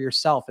bets for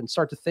yourself and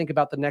start to think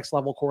about the next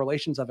level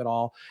correlations of it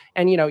all.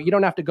 And, you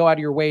don't have to go out of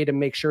your way to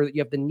make sure that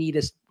you have the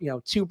neatest,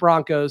 2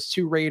 Broncos,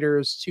 2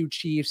 Raiders, 2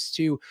 Chiefs,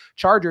 2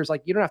 Chargers.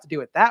 Like, you don't have to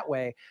do it that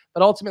way.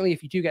 But ultimately,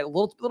 if you do get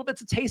little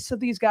bits of tastes of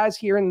these guys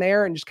here and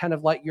there and just kind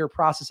of let your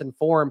process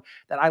inform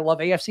that I love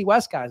AFC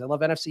West guys, I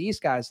love NFC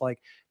East guys, like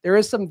there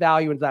is some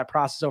value into that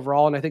process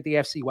overall. And I think the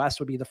AFC West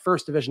would be the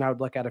first division I would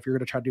look at if you're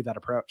going to try to do that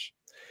approach.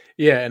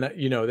 Yeah. And,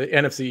 the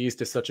NFC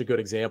East is such a good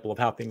example of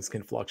how things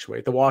can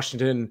fluctuate. The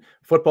Washington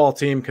football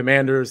team,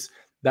 Commanders,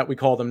 that we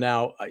call them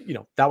now,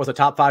 that was a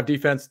top 5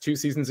 defense 2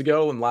 seasons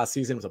ago. And last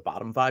season was a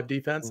bottom 5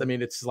 defense. I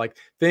mean, it's like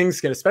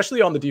things can,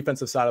 especially on the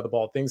defensive side of the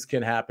ball, things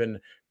can happen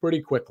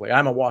pretty quickly.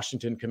 I'm a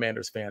Washington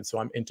Commanders fan, so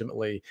I'm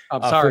intimately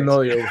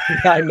familiar.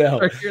 I know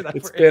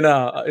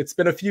it's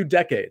been a few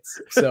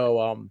decades.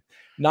 So,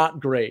 not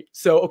great.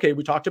 So, okay,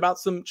 we talked about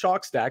some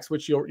chalk stacks,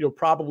 which you're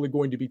probably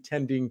going to be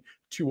tending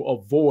to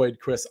avoid,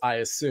 Chris, I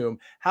assume.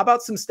 How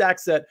about some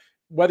stacks that,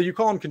 whether you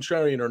call them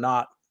contrarian or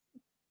not,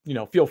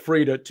 feel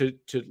free to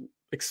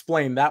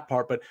explain that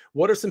part. But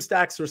what are some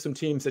stacks or some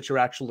teams that you're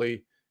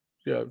actually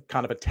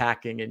kind of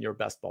attacking in your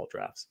best ball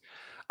drafts?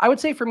 I would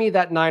say for me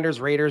that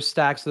Niners-Raiders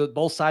stacks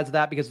both sides of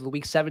that because of the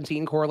Week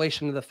 17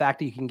 correlation to the fact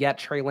that you can get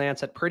Trey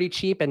Lance at pretty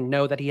cheap and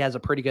know that he has a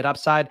pretty good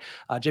upside.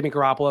 Jimmy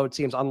Garoppolo, it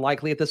seems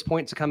unlikely at this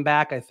point to come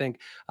back. I think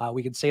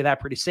we can say that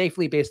pretty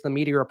safely based on the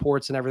media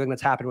reports and everything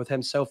that's happened with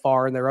him so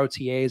far in their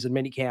OTAs and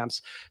mini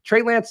camps.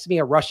 Trey Lance, to me,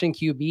 a rushing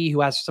QB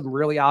who has some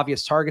really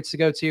obvious targets to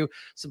go to,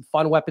 some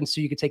fun weapons so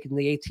you could take in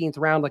the 18th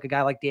round, like a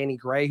guy like Danny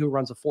Gray who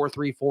runs a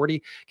 4.3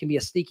 40 can be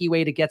a sneaky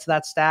way to get to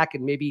that stack,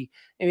 and maybe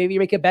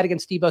make a bet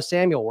against Deebo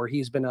Samuel, where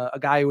he's been a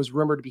guy who was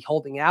rumored to be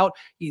holding out.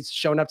 He's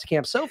shown up to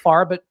camp so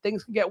far, but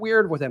things can get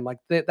weird with him. Like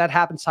that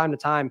happens time to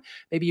time.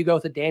 Maybe you go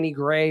with a Danny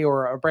Gray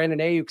or a Brandon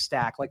Ayuk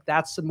stack. Like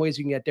that's some ways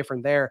you can get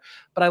different there.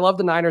 But I love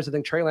the Niners. I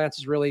think Trey Lance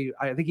is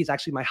I think he's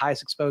actually my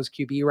highest exposed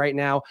QB right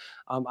now.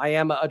 I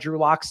am a Drew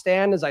Lock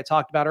stan, as I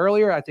talked about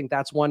earlier. I think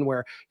that's one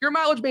where your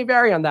mileage may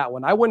vary on that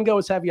one. I wouldn't go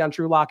as heavy on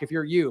Drew Lock if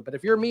you're you, but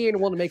if you're me and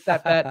willing to make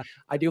that bet,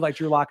 I do like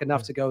Drew Lock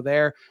enough to go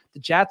there. The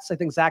Jets, I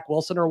think Zach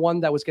Wilson are one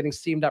that was getting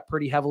steamed up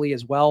pretty heavily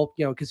as well,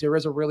 because there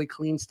is a really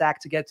clean stack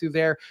to get through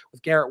there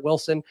with Garrett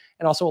Wilson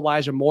and also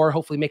Elijah Moore,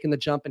 hopefully making the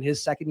jump in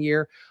his second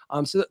year.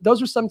 So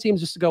those are some teams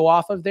just to go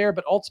off of there.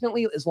 But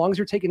ultimately, as long as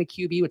you're taking a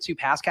QB with 2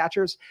 pass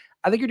catchers,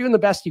 I think you're doing the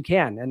best you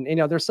can. And,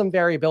 there's some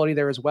variability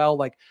there as well.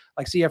 Like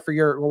Sia, for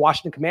your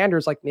Washington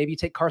Commanders, like maybe you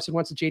take Carson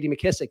Wentz and JD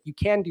McKissick. You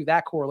can do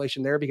that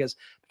correlation there because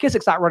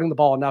McKissick's not running the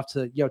ball enough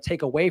to,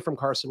 take away from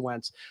Carson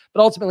Wentz.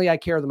 But ultimately, I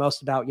care the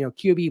most about,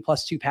 QB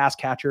plus 2 pass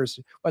catchers,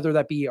 whether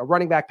that be a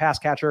running back pass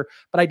catcher,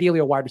 but ideally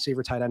a wide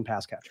receiver, tight end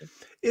pass catcher.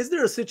 Is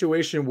there a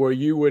situation where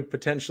you would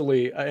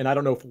potentially, and I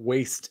don't know if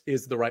waste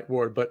is the right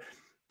word, but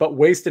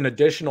waste an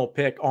additional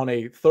pick on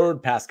a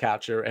 3rd pass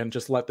catcher and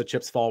just let the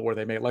chips fall where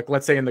they may? Like,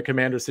 let's say in the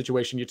Commanders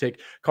situation, you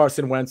take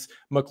Carson Wentz,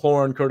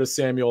 McLaurin, Curtis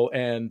Samuel,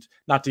 and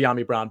not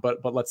De'Ami Brown,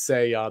 but let's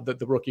say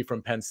the rookie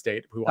from Penn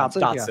State,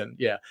 Dotson.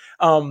 Yeah.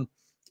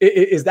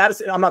 Is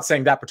that, I'm not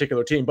saying that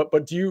particular team, but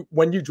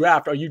when you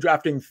draft, are you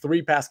drafting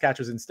 3 pass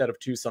catchers instead of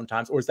 2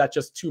 sometimes, or is that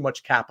just too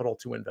much capital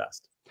to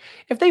invest?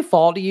 If they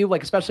fall to you,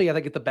 like especially I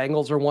think if the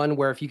Bengals are one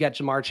where if you get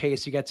Jamar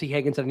Chase, you get T.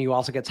 Higgins, and you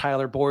also get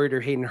Tyler Boyd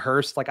or Hayden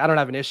Hurst, like I don't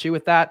have an issue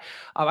with that.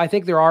 I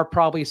think there are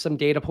probably some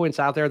data points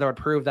out there that would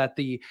prove that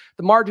the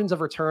margins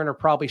of return are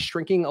probably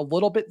shrinking a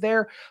little bit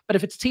there. But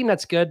if it's a team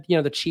that's good,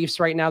 the Chiefs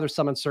right now, there's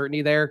some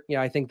uncertainty there.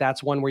 I think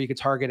that's one where you could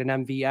target an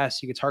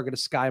MVS, you could target a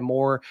Sky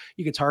Moore,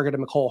 you could target a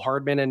McCole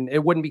Hardman, and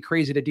it wouldn't be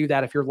crazy to do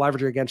that if you're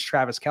leveraging against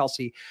Travis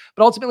Kelce.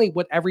 But ultimately,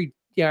 what every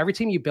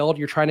team you build,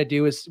 you're trying to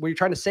do is what you're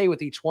trying to say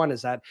with each one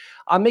is that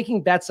I'm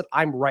making bets that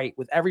I'm right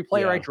with every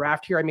player I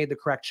draft here. I made the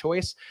correct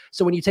choice.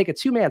 So when you take a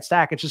 2-man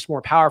stack, it's just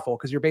more powerful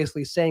because you're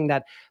basically saying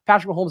that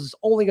Patrick Mahomes is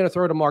only going to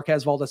throw to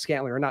Marquez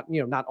Valdes-Scantling, or not,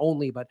 not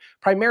only, but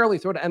primarily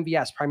throw to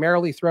MVS,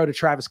 primarily throw to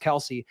Travis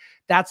Kelce.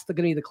 That's going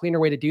to be the cleaner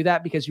way to do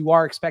that because you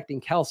are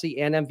expecting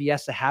Kelce and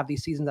MVS to have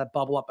these seasons that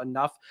bubble up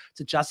enough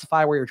to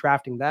justify where you're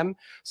drafting them.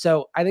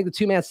 So I think the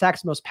 2-man stack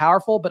is most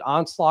powerful, but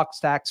onslaught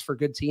stacks for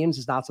good teams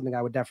is not something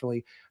I would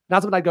definitely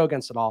not something I'd go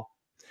against at all.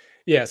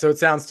 Yeah, so it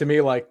sounds to me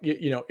like,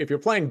 if you're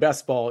playing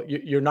best ball,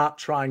 you're not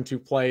trying to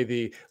play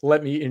the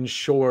let me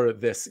ensure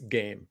this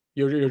game.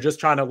 You're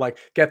just trying to like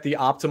get the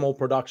optimal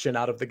production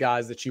out of the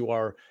guys that you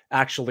are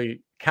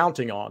actually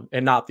counting on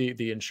and not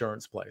the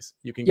insurance plays.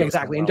 You can go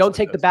exactly. And don't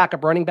take the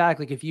backup running back.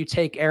 Like if you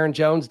take Aaron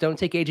Jones, don't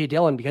take AJ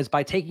Dillon, because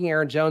by taking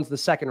Aaron Jones the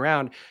second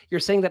round, you're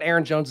saying that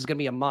Aaron Jones is going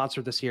to be a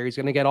monster this year. He's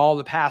going to get all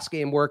the pass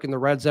game work in the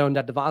red zone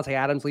that Devontae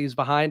Adams leaves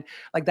behind.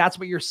 Like that's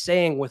what you're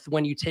saying with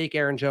when you take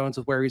Aaron Jones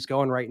with where he's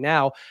going right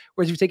now.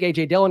 Whereas if you take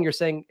AJ Dillon, you're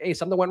saying, hey,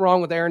 something went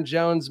wrong with Aaron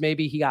Jones.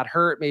 Maybe he got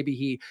hurt. Maybe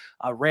he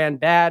ran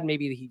bad.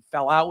 Maybe he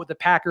fell out with the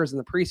Packers in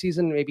the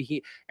preseason.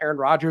 Maybe Aaron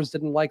Rodgers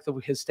didn't like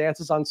his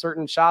stances on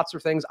certain shots or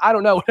things. I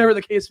don't know, whatever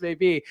the case may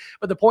be.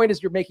 But the point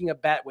is you're making a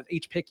bet with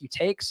each pick you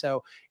take.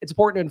 So it's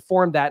important to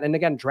inform that. And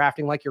again,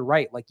 drafting like you're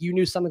right. Like you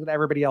knew something that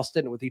everybody else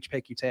didn't with each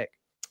pick you take.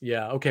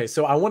 Yeah. Okay.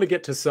 So I want to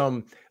get to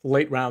some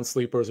late round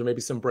sleepers or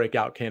maybe some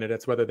breakout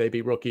candidates, whether they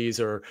be rookies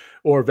or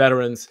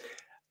veterans.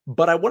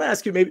 But I want to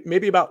ask you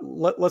maybe about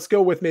let's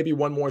go with maybe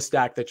one more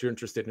stack that you're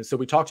interested in. So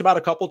we talked about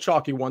a couple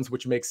chalky ones,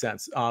 which makes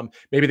sense.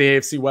 Maybe the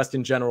AFC West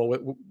in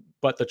general,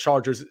 but the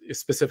Chargers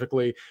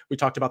specifically. We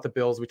talked about the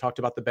Bills, we talked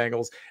about the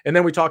Bengals, and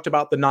then we talked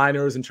about the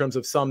Niners in terms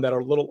of some that are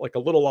a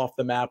little off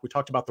the map. We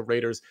talked about the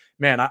Raiders.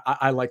 Man,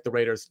 I like the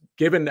Raiders,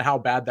 given how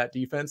bad that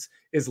defense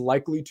is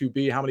likely to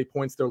be, how many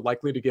points they're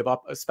likely to give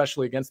up,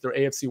 especially against their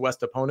AFC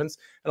West opponents.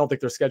 I don't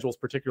think their schedule is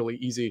particularly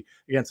easy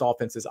against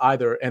offenses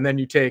either. And then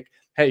you take,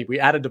 hey, we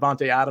added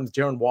Devontae Adams.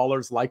 Darren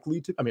Waller's likely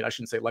to, I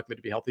shouldn't say likely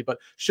to be healthy, but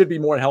should be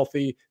more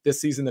healthy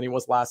this season than he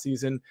was last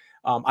season.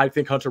 I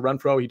think Hunter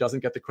Renfrow, he doesn't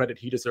get the credit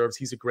he deserves.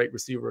 He's a great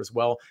receiver as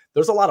well.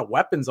 There's a lot of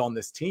weapons on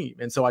this team.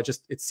 And so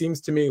it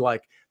seems to me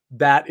like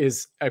that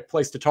is a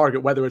place to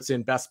target, whether it's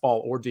in best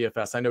ball or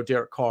DFS. I know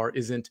Derek Carr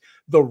isn't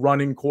the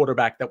running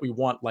quarterback that we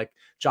want, like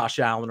Josh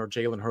Allen or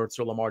Jalen Hurts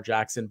or Lamar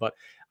Jackson, but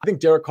I think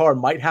Derek Carr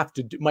might have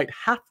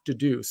to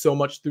do so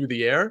much through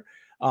the air,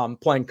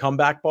 playing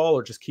comeback ball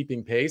or just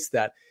keeping pace,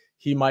 that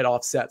he might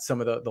offset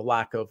some of the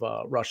lack of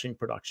rushing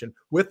production.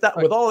 With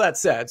all that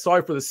said,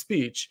 sorry for the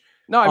speech.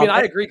 No,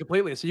 I agree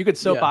completely. So you could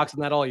soapbox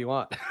on that all you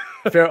want.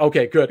 Fair.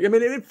 Okay, good.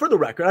 For the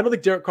record, I don't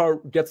think Derek Carr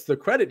gets the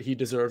credit he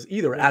deserves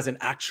either as an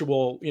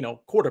actual,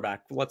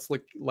 quarterback. Let's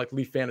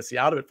leave fantasy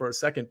out of it for a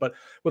second. But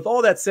with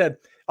all that said,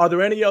 are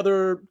there any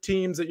other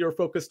teams that you're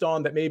focused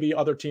on that maybe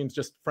other teams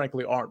just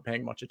frankly aren't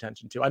paying much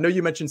attention to? I know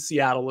you mentioned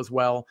Seattle as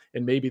well,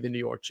 and maybe the New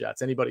York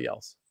Jets. Anybody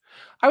else?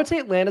 I would say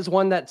Atlanta's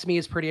one that to me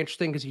is pretty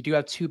interesting because you do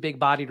have two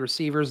big-bodied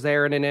receivers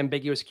there in an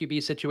ambiguous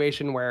QB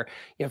situation where,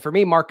 for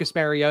me, Marcus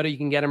Mariota, you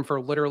can get him for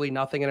literally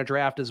nothing in a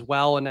draft as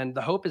well. And then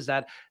the hope is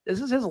that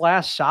this is his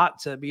last shot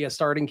to be a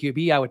starting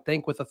QB, I would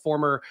think, with a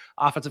former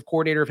offensive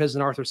coordinator of his,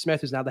 and Arthur Smith,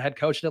 who's now the head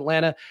coach in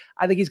Atlanta.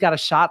 I think he's got a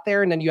shot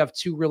there. And then you have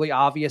two really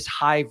obvious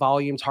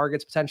high-volume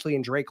targets potentially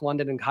in Drake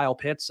London and Kyle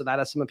Pitts. So that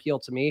has some appeal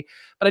to me.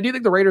 But I do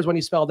think the Raiders, when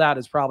you spelled out,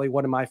 is probably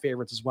one of my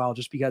favorites as well,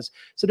 just because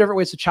some different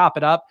ways to chop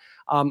it up.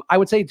 I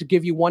would say to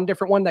give you one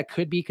different one that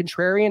could be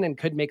contrarian and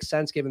could make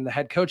sense given the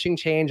head coaching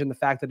change and the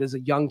fact that as a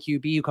young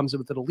QB who comes in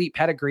with an elite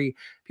pedigree,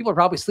 people are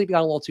probably sleeping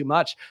on a little too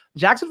much.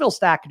 The Jacksonville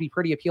stack could be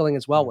pretty appealing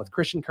as well, with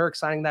Christian Kirk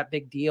signing that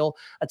big deal,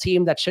 a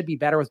team that should be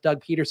better with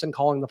Doug Peterson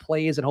calling the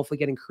plays and hopefully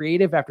getting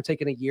creative after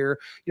taking a year,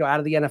 out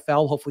of the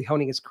NFL, hopefully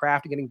honing his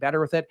craft and getting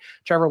better with it.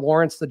 Trevor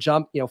Lawrence, the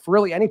jump, for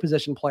really any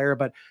position player,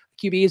 but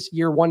QBs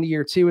year 1 to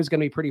year 2 is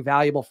going to be pretty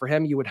valuable for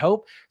him, you would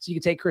hope. So you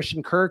could take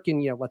Christian Kirk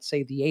in, let's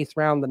say the 8th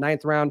round, the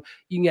 9th round.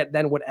 You can get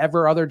then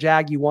whatever other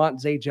Jag you want.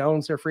 Zay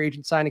Jones, their free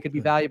agent signing, could be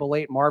valuable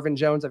late. Marvin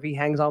Jones, if he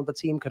hangs on with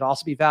the team, could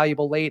also be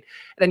valuable late.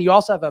 And then you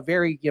also have a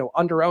very,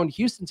 under-owned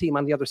Houston team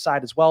on the other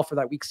side as well for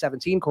that week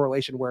 17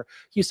 correlation where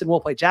Houston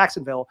will play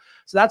Jacksonville.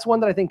 So that's one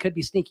that I think could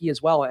be sneaky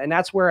as well. And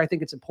that's where I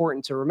think it's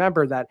important to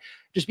remember that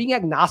just being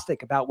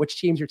agnostic about which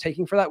teams you're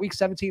taking for that week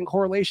 17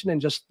 correlation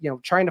and just,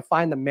 trying to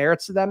find the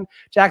merits of them.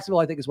 Jacksonville,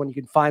 I think, is when you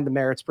can find the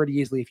merits pretty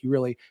easily if you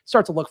really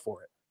start to look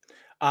for it.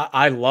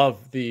 I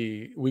love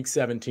the Week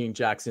 17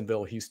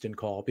 Jacksonville Houston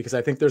call because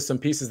I think there's some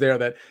pieces there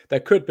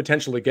that could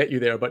potentially get you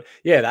there. But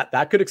yeah,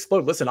 that could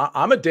explode. Listen,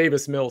 I'm a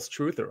Davis Mills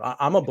truther.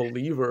 I'm a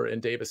believer in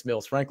Davis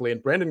Mills, frankly.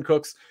 And Brandon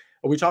Cooks,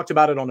 we talked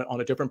about it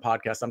on a different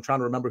podcast. I'm trying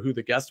to remember who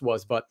the guest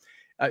was, but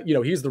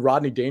he's the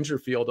Rodney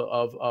Dangerfield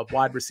of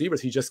wide receivers.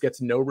 He just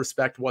gets no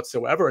respect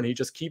whatsoever, and he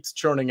just keeps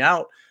churning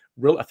out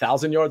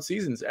 1,000-yard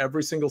seasons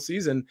every single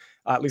season,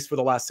 at least for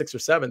the last 6 or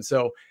 7.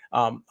 So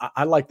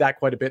I like that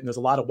quite a bit. And there's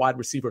a lot of wide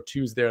receiver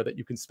twos there that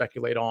you can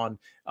speculate on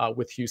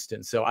with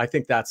Houston. So I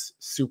think that's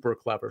super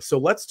clever. So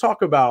let's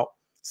talk about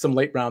some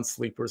late round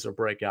sleepers or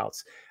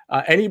breakouts.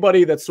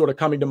 Anybody that's sort of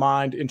coming to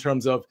mind in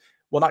terms of,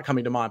 well, not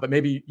coming to mind, but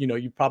maybe,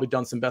 you've probably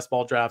done some best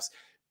ball drafts,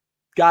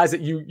 guys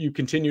that you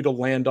continue to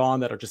land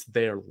on that are just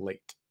there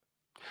late.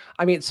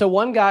 I mean, so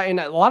one guy, and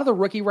a lot of the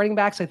rookie running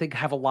backs, I think,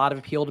 have a lot of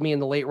appeal to me in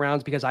the late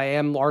rounds because I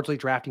am largely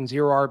drafting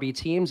 0 RB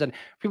teams. And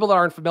people that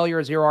aren't familiar,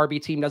 a 0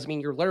 RB team doesn't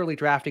mean you're literally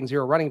drafting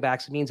 0 running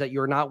backs. It means that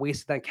you're not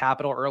wasting that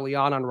capital early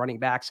on running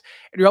backs,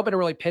 and you're hoping to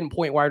really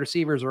pinpoint wide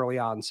receivers early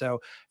on. So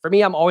for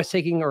me, I'm always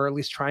taking, or at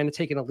least trying to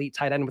take, an elite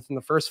tight end within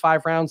the first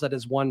 5 rounds. That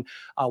is one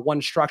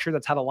structure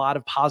that's had a lot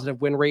of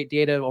positive win rate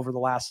data over the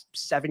last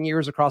 7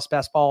 years across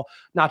best ball,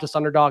 not just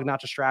Underdog,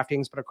 not just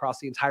DraftKings, but across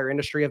the entire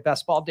industry of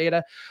best ball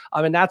data.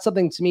 And that's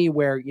something to me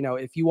where,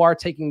 if you are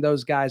taking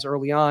those guys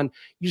early on,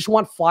 you just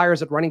want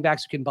flyers at running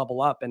backs who can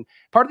bubble up. And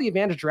part of the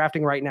advantage of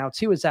drafting right now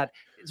too is that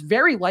it's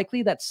very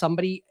likely that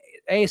somebody's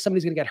going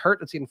to get hurt.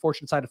 That's the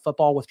unfortunate side of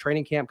football with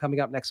training camp coming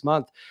up next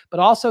month. But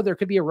also there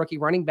could be a rookie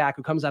running back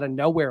who comes out of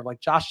nowhere.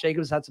 Like Josh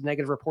Jacobs had some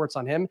negative reports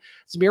on him.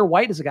 Zamir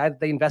White is a guy that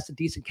they invested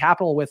decent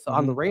capital with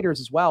on the Raiders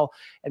as well.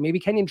 And maybe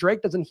Kenyon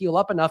Drake doesn't heal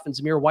up enough, and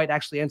Zamir White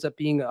actually ends up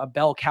being a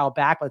bell cow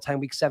back by the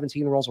time week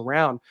 17 rolls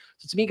around.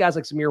 So to me, guys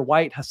like Zamir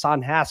White,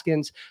 Hassan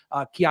Haskins,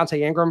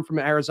 Keontae Ingram from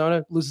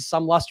Arizona loses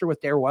some luster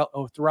with Darrell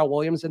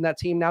Williams in that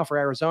team now for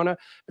Arizona.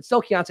 But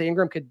still, Keontae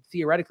Ingram could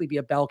theoretically be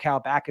a bell cow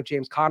back if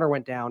James Conner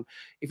went down.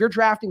 If you're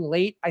drafting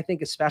late, I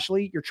think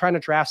especially you're trying to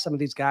draft some of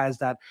these guys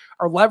that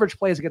are leverage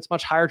plays against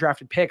much higher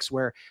drafted picks,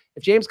 where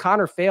if James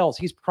Conner fails,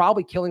 he's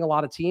probably killing a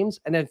lot of teams.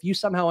 And then if you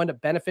somehow end up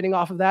benefiting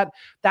off of that,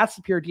 that's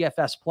the pure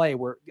DFS play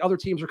where the other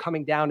teams are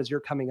coming down as you're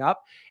coming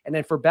up. And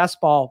then for best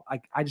ball,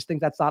 I just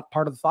think that's not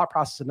part of the thought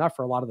process enough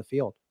for a lot of the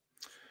field.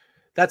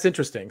 That's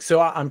interesting. So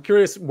I'm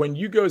curious, when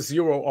you go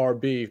 0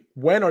 RB,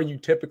 when are you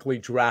typically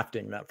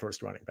drafting that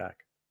first running back?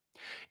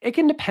 It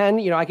can depend.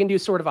 I can do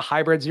sort of a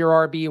hybrid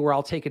 0 RB where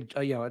I'll take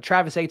a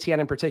Travis Etienne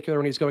in particular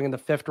when he's going in the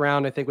 5th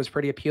round. I think was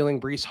pretty appealing.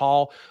 Breece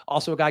Hall,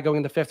 also a guy going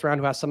in the 5th round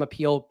who has some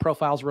appeal,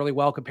 profiles really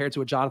well compared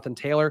to a Jonathan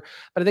Taylor.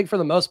 But I think for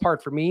the most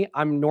part, for me,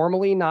 I'm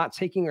normally not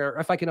taking, or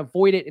if I can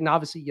avoid it, and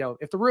obviously,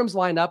 if the room's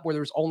lined up where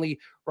there's only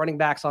running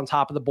backs on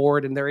top of the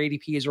board and their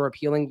ADPs are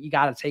appealing, you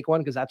got to take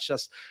one because that's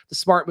just the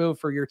smart move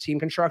for your team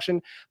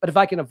construction. But if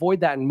I can avoid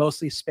that and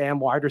mostly spam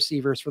wide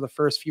receivers for the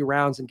first few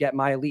rounds and get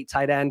my elite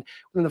tight end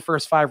within the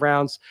first 5 rounds,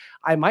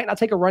 I might not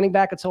take a running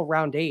back until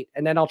round 8.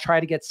 And then I'll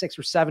try to get 6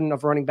 or 7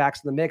 of running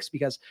backs in the mix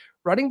because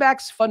running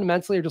backs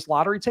fundamentally are just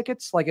lottery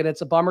tickets. And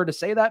it's a bummer to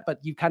say that, but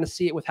you kind of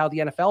see it with how the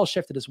NFL has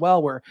shifted as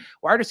well, where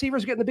wide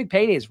receivers are getting the big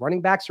paydays,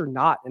 running backs are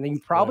not. And then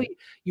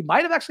you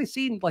might have actually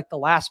seen the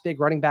last big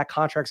running back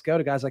contracts go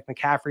to guys like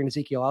McCaffrey and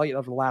Ezekiel Elliott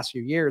over the last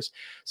few years.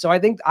 So I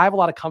think I have a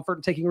lot of comfort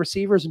in taking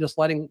receivers and just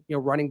letting,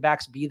 running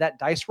backs be that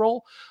dice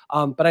roll.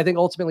 But I think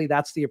ultimately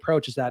that's the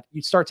approach, is that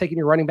you start taking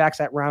your running backs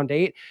at round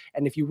 8.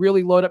 And if you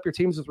really load up your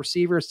teams with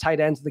receivers, tight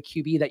ends, and the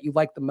QB that you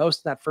like the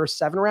most in that first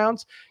 7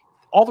 rounds,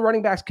 all the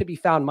running backs could be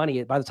found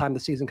money by the time the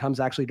season comes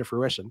actually to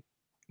fruition.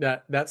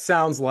 That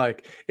sounds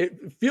like,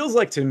 it feels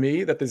like to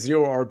me that the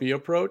 0 RB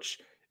approach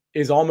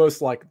is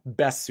almost like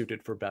best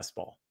suited for best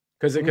ball.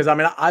 Because I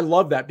mean, I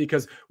love that,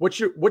 because what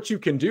you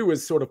can do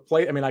is sort of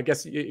play. I mean, I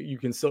guess you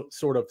can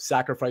sort of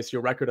sacrifice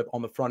your record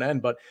on the front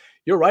end, but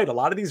you're right. A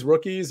lot of these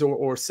rookies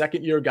or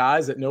second year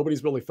guys that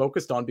nobody's really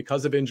focused on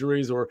because of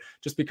injuries or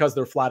just because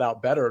they're flat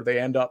out better, they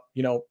end up,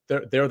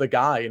 they're the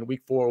guy in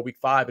week 4 or week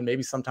 5, and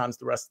maybe sometimes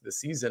the rest of the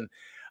season.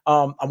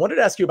 I wanted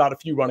to ask you about a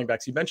few running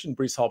backs. You mentioned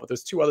Breece Hall, but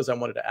there's 2 others I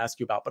wanted to ask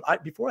you about.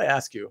 But before I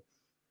ask you,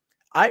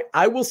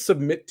 I will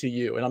submit to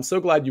you, and I'm so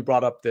glad you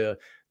brought up the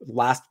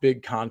last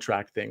big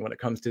contract thing when it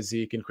comes to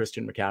Zeke and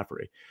Christian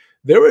McCaffrey.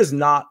 There is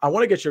not, I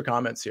want to get your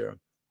comments here.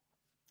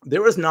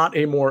 There is not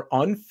a more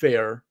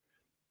unfair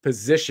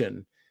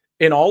position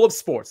in all of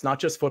sports, not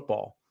just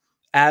football,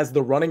 as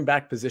the running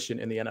back position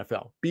in the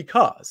NFL.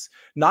 Because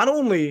not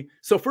only,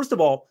 so first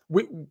of all,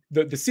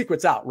 the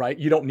secret's out, right?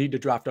 You don't need to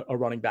draft a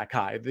running back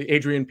high. The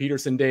Adrian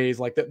Peterson days,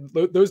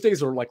 those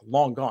days are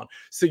long gone.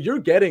 So you're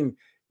getting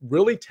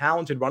really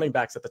talented running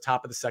backs at the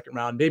top of the 2nd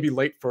round, maybe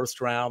late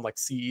 1st round, like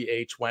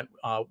CEH went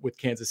with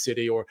Kansas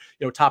City, or,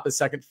 top of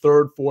the 2nd,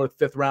 3rd, 4th,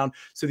 5th round.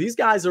 So these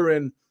guys are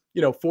in,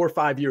 4 or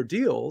 5 year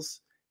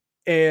deals,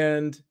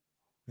 and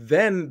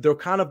then they're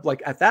kind of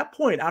like at that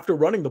point, after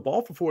running the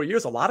ball for 4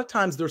 years, a lot of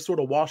times they're sort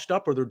of washed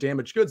up or they're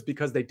damaged goods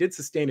because they did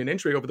sustain an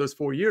injury over those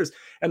 4 years.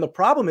 And the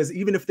problem is,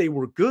 even if they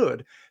were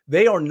good,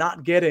 they are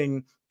not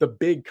getting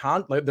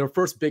the like their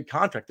first big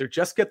contract. They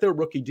just get their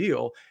rookie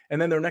deal.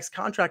 And then their next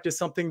contract is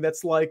something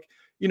that's like,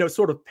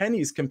 sort of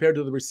pennies compared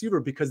to the receiver,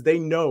 because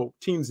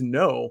teams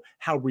know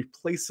how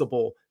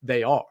replaceable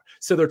they are.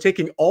 So they're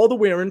taking all the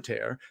wear and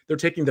tear. They're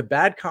taking the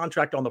bad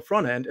contract on the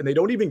front end, and they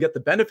don't even get the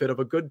benefit of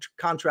a good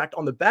contract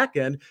on the back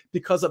end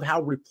because of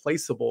how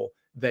replaceable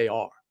they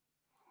are.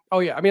 Oh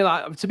yeah. I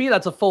mean, to me,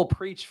 that's a full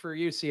preach for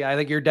you. See, I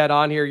think you're dead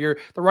on here. You're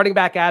the running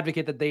back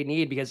advocate that they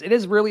need, because it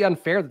is really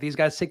unfair that these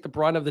guys take the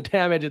brunt of the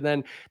damage and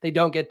then they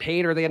don't get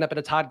paid, or they end up in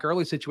a Todd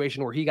Gurley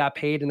situation where he got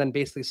paid and then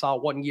basically saw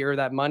 1 year of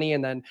that money.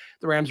 And then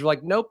the Rams were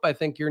like, nope, I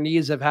think your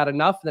knees have had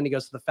enough. And then he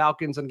goes to the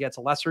Falcons and gets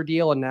a lesser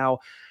deal. And now,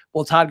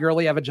 will Todd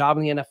Gurley have a job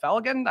in the NFL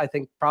again? I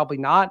think probably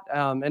not.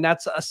 And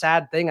that's a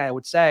sad thing, I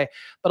would say.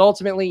 But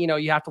ultimately,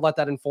 you have to let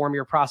that inform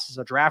your process as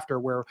a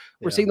drafter, where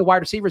we're seeing the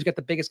wide receivers get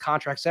the biggest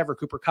contracts ever.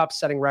 Cooper Kupp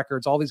setting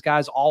records. All these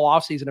guys all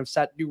offseason have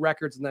set new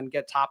records and then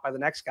get topped by the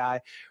next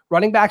guy.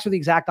 Running backs are the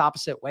exact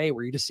opposite way,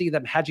 where you just see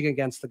them hedging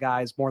against the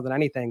guys more than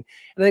anything.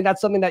 And I think that's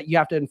something that you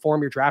have to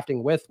inform your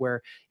drafting with,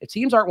 where if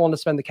teams aren't willing to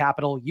spend the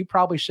capital, you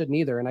probably shouldn't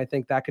either. And I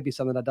think that could be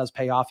something that does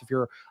pay off if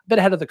you're a bit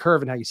ahead of the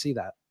curve in how you see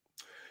that.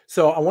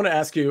 So I want to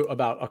ask you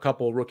about a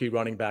couple rookie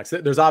running backs.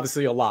 There's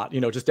obviously a lot,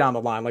 just down the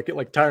line, like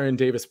Tyrion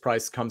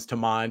Davis-Price comes to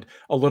mind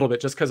a little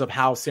bit, just because of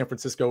how San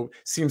Francisco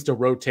seems to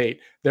rotate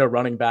their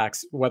running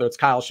backs, whether it's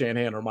Kyle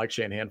Shanahan or Mike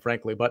Shanahan,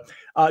 frankly. But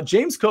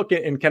James Cook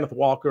and Kenneth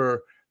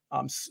Walker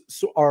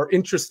are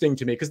interesting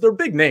to me because they're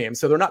big names,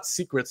 so they're not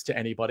secrets to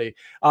anybody.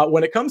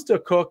 When it comes to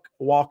Cook,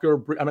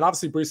 Walker, I mean,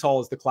 obviously Breece Hall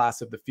is the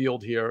class of the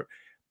field here.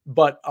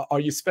 But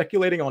are you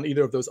speculating on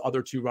either of those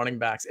other two running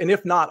backs? And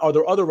if not, are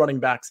there other running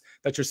backs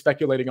that you're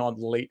speculating on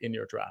late in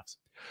your drafts?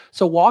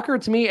 So Walker,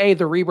 to me,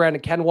 the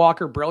rebranded Ken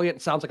Walker,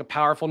 brilliant. Sounds like a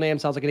powerful name.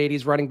 Sounds like an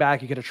 80s running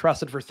back you could have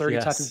trusted for 30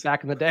 touches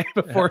back in the day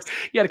before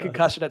he had a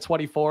concussion at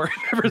 24.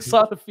 Never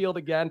saw the field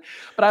again.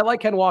 But I like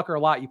Ken Walker a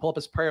lot. You pull up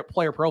his player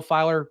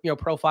profiler,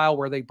 profile,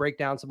 where they break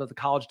down some of the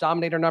college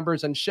dominator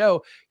numbers and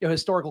show,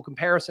 historical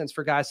comparisons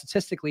for guys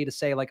statistically to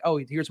say like, oh,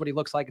 here's what he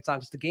looks like. It's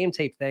not just a game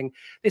tape thing.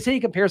 They say he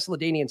compares to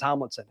LaDainian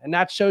Tomlinson. And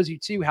that shows you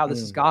too how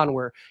this has gone,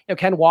 where,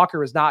 Ken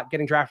Walker is not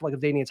getting drafted like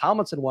LaDainian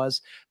Tomlinson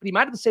was, but he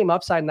might have the same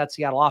upside in that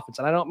Seattle offense.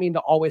 And I don't mean to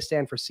always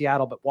stand for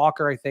Seattle, but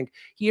Walker, I think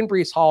he and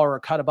Breece Hall are a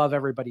cut above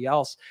everybody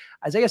else.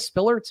 Isaiah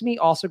Spiller, to me,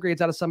 also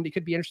grades out as somebody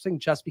could be interesting,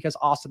 just because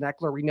Austin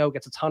Eckler, we know,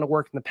 gets a ton of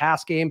work in the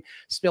pass game.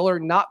 Spiller,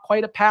 not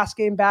quite a pass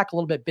game back, a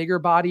little bit bigger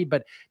body,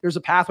 but there's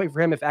a pathway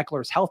for him if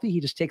Eckler is healthy. He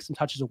just takes some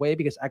touches away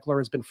because Eckler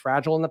has been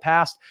fragile in the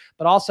past,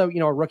 but also,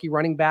 a rookie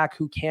running back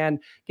who can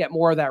get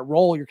more of that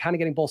role. You're kind of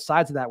getting both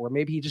sides of that, where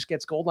maybe he just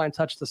gets goal line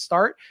touch to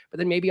start, but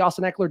then maybe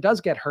Austin Eckler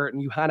does get hurt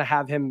and you kind of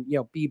have him,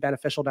 be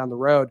beneficial down the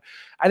road.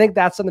 I think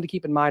that's something to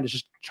keep in mind, is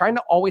just trying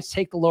to always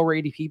take the lower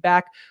ADP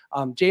back.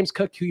 James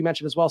Cook, who you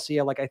mentioned as well,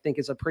 Sia, I think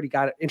is a pretty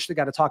interesting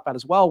guy to talk about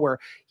as well, where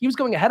he was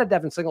going ahead of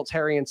Devin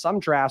Singletary in some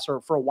drafts,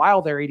 or for a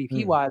while there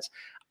ADP wise.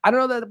 I don't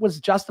know that it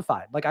was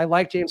justified. Like, I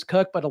like James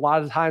Cook, but a lot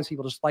of the times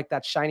people just like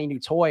that shiny new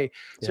toy.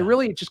 So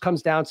really it just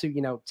comes down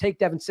to, take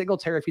Devin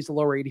Singletary if he's a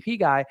lower ADP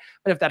guy.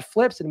 But if that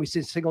flips and we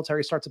see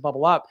Singletary starts to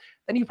bubble up,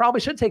 then you probably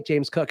should take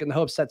James Cook in the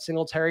hopes that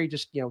Singletary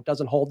just,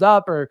 doesn't hold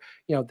up, or,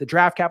 the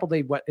draft capital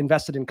they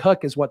invested in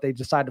Cook is what they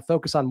decide to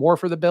focus on more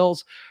for the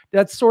Bills.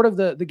 That's sort of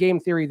the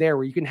game theory there,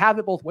 where you can have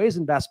it both ways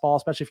in best ball,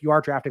 especially if you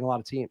are drafting a lot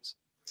of teams.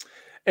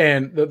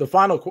 And the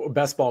final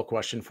best ball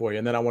question for you,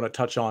 and then I want to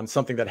touch on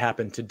something that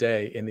happened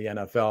today in the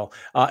NFL.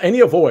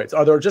 Any avoids?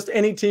 Are there just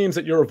any teams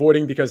that you're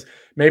avoiding because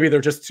maybe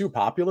they're just too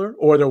popular,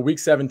 or their week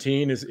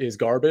 17 is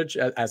garbage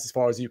as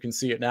far as you can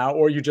see it now,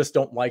 or you just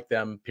don't like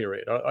them,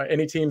 period? Are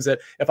any teams that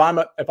if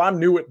I'm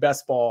new at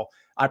best ball,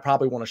 I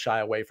probably want to shy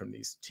away from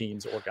these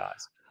teams or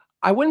guys?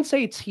 I wouldn't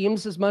say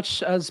teams as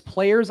much as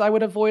players I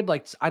would avoid.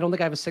 Like, I don't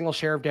think I have a single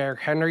share of Derrick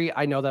Henry.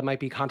 I know that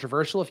might be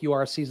controversial if you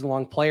are a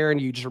season-long player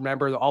and you just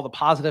remember all the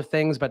positive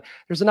things, but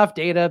there's enough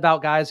data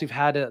about guys who've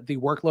had the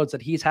workloads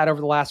that he's had over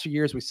the last few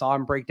years. We saw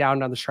him break down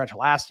the stretch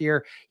last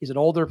year. He's an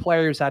older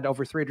player who's had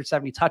over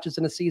 370 touches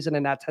in a season,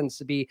 and that tends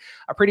to be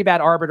a pretty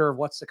bad arbiter of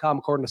what's to come,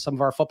 according to some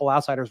of our Football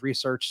Outsiders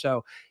research.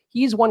 So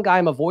he's one guy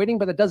I'm avoiding,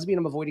 but that doesn't mean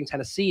I'm avoiding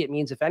Tennessee. It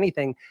means, if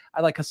anything,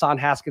 I like Hassan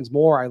Haskins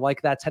more. I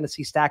like that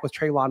Tennessee stack with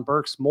Treylon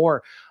Burks more.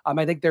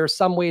 I think there are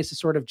some ways to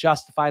sort of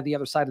justify the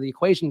other side of the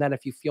equation then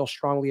if you feel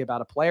strongly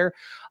about a player.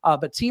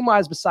 But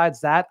team-wise, besides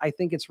that, I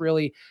think it's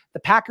really the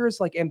Packers,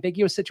 like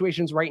ambiguous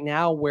situations right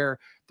now where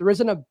there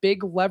isn't a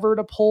big lever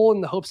to pull in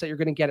the hopes that you're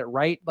going to get it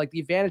right. Like, the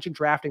advantage in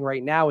drafting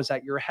right now is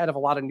that you're ahead of a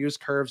lot of news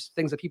curves,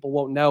 things that people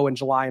won't know in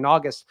July and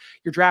August.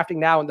 You're drafting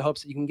now in the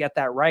hopes that you can get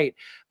that right.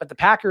 But the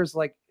Packers,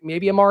 like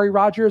maybe Amari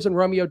Rodgers and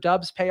Romeo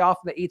Doubs pay off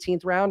in the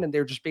 18th round, and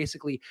they're just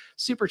basically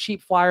super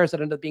cheap flyers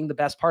that end up being the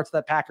best parts of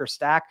that Packers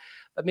stack.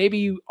 But maybe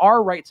you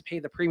are right to pay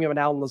the premium on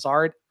Allen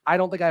Lazard. I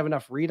don't think I have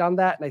enough read on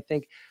that. And I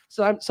think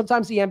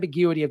sometimes the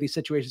ambiguity of these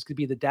situations could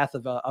be the death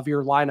of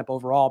your lineup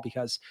overall,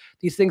 because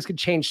these things could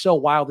change so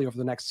wildly over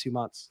the next 2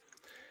 months.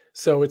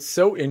 So it's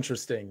so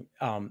interesting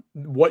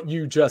what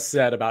you just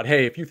said about,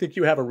 hey, if you think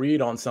you have a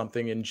read on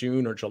something in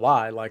June or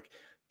July, like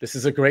this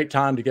is a great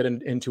time to get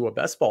into a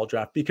best ball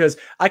draft, because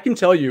I can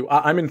tell you,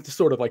 I'm in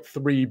sort of like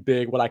 3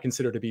 big, what I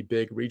consider to be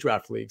big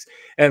redraft leagues.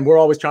 And we're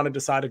always trying to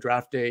decide a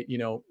draft date,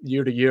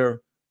 year to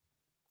year.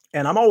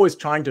 And I'm always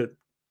trying to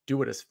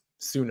do it as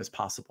soon as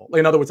possible.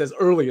 In other words, as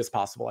early as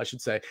possible, I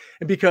should say.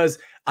 And because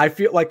I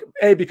feel like,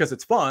 A, because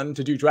it's fun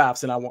to do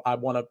drafts and I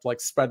want to like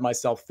spread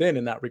myself thin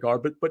in that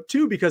regard, but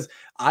 2, because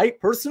I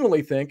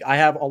personally think I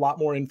have a lot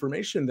more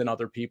information than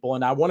other people.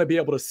 And I want to be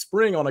able to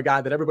spring on a guy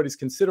that everybody's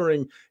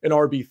considering an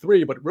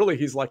RB3, but really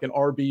he's like an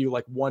RB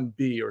like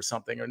 1B or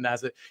something, or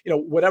as a,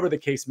 whatever the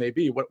case may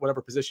be,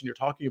 whatever position you're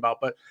talking about.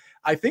 But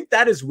I think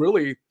that is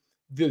really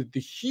the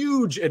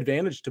huge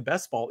advantage to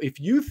best ball. If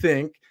you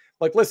think,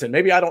 like, listen,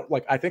 maybe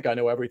I think I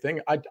know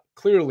everything. I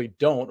clearly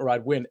don't, or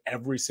I'd win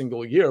every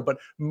single year. But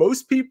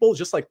most people,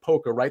 just like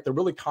poker, right? They're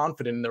really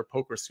confident in their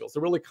poker skills.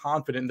 They're really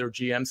confident in their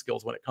GM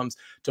skills when it comes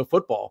to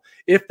football.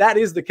 If that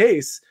is the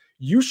case,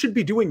 you should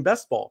be doing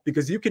best ball,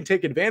 because you can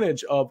take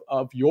advantage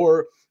of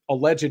your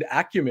alleged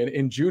acumen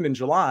in June and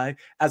July,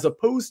 as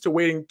opposed to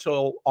waiting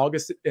till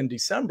August and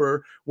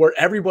December, where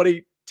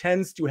everybody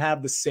tends to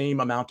have the same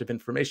amount of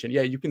information.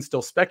 Yeah, you can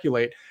still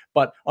speculate,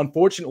 but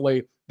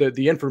unfortunately,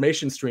 the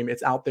information stream,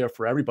 it's out there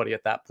for everybody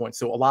at that point.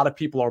 So a lot of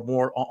people are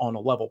more on a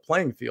level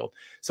playing field.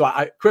 So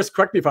Chris,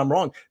 correct me if I'm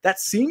wrong. That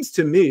seems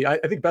to me, I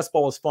think best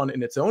ball is fun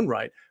in its own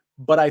right,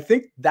 but I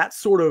think that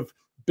sort of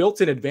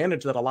built-in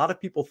advantage that a lot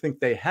of people think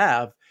they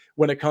have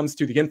when it comes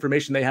to the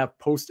information they have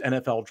post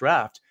NFL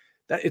draft,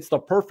 that it's the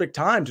perfect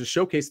time to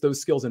showcase those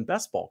skills in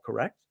best ball,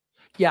 correct?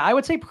 Yeah, I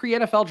would say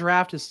pre-NFL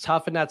draft is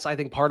tough, and that's, I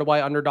think, part of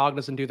why Underdog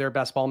doesn't do their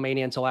best ball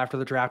mania until after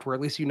the draft, where at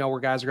least where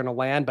guys are going to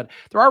land. But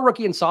there are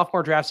rookie and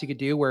sophomore drafts you could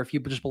do where if you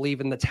just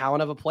believe in the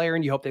talent of a player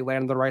and you hope they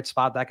land in the right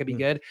spot, that could be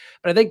good.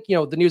 But I think,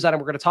 the news item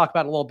we're going to talk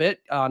about in a little bit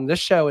on this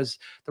show is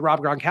the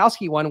Rob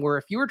Gronkowski one, where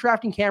if you were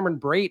drafting Cameron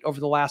Brate over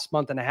the last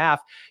month and a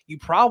half, you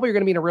probably are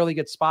going to be in a really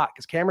good spot,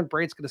 because Cameron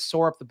Brate's going to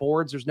soar up the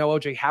boards. There's no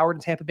OJ Howard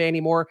in Tampa Bay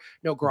anymore,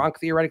 no Gronk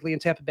theoretically in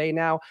Tampa Bay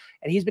now.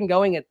 And he's been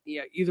going at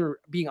either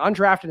being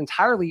undrafted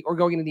entirely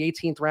or going into the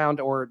 18th round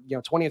or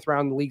 20th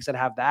round in the leagues that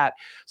have that.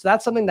 So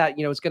that's something that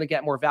is going to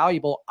get more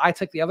valuable. I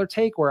took the other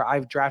take where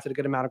I've drafted a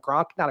good amount of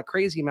Gronk, not a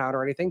crazy amount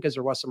or anything, because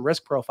there was some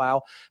risk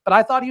profile, but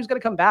I thought he was going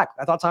to come back.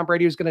 I thought Tom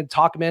Brady was going to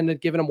talk him into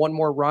giving him one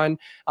more run.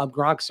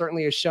 Gronk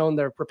certainly has shown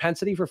their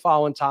propensity for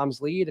following Tom's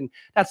lead, and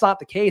that's not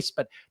the case,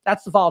 but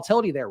that's the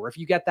volatility there, where if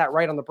you get that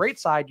right on the Brate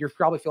side, you're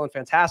probably feeling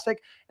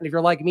fantastic. And if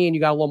you're like me and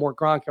you got a little more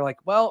Gronk, you're like,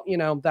 well,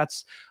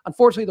 that's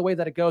unfortunately the way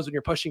that it goes when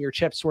you're pushing your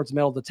chips towards the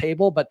middle of the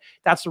table, but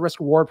that's the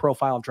risk reward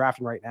profile of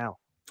drafting right now.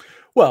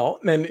 Well,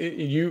 and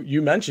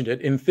you mentioned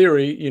it. In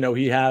theory,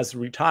 he has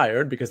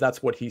retired, because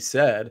that's what he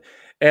said.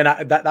 And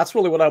that's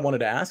really what I wanted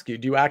to ask you.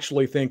 Do you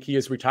actually think he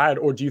is retired,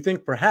 or do you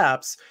think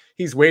perhaps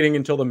he's waiting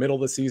until the middle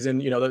of the season?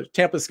 The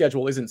Tampa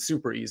schedule isn't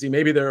super easy.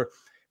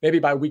 Maybe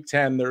by week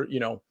 10, they're,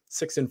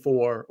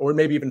 6-4, or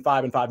maybe even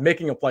 5-5,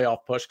 making a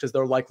playoff push, because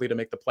they're likely to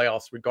make the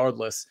playoffs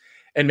regardless.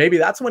 And maybe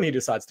that's when he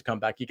decides to come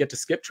back. You get to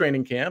skip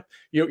training camp.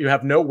 You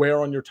have no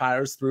wear on your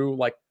tires through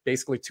like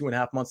basically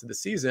 2.5 months of the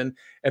season.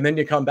 And then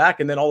you come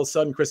back, and then all of a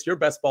sudden, Chris, your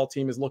best ball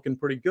team is looking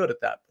pretty good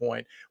at that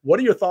point. What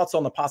are your thoughts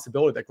on the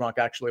possibility that Gronk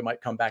actually might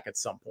come back at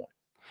some point?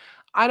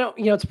 I don't,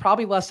 it's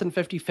probably less than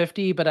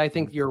 50-50, but I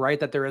think you're right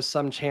that there is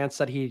some chance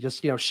that he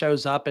just,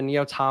 shows up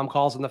and, Tom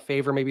calls in the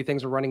favor. Maybe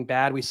things are running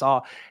bad. We saw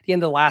at the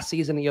end of the last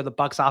season, the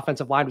Bucs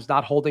offensive line was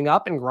not holding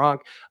up, and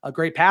Gronk, a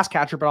great pass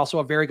catcher, but also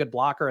a very good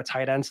blocker, a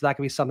tight end. So that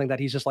could be something that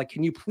he's just like,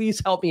 can you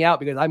please help me out?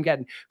 Because I'm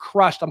getting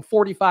crushed. I'm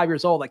 45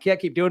 years old. I can't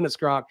keep doing this,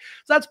 Gronk.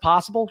 So that's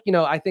possible.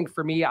 I think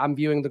for me, I'm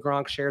viewing the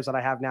Gronk shares that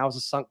I have now as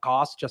a sunk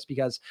cost, just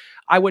because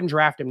I wouldn't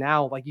draft him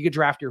now. Like, you could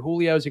draft your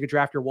Julios, you could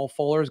draft your Will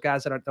Fullers,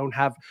 guys that don't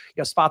have,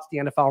 spots at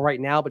the NFL right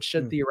now, but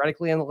should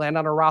theoretically land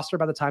on a roster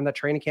by the time that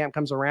training camp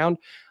comes around.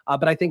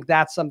 But I think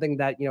that's something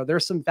that,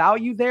 there's some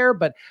value there,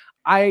 but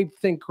I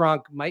think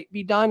Gronk might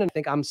be done, and I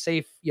think I'm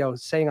safe,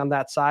 saying on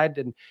that side.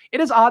 And it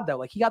is odd though.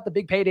 Like, he got the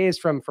big paydays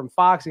from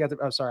Fox. He got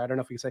the, sorry, I don't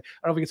know if we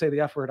can say the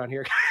F word on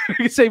here. We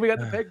can say we got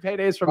the big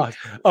paydays from.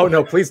 Oh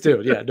no, please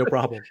do. Yeah, no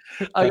problem.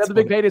 Got the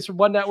big paydays from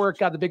One Network.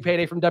 Got the big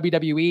payday from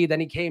WWE. Then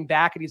he came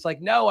back and he's like,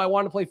 no, I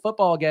want to play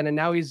football again. And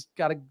now he's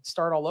got to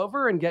start all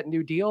over and get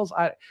new deals.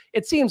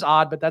 It seems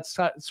odd, but that's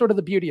sort of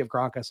the beauty of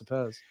Gronk, I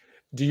suppose.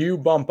 Do you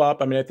bump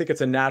up? I mean, I think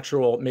it's a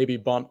natural maybe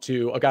bump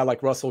to a guy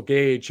like Russell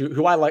Gage,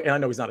 who I like, and I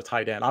know he's not a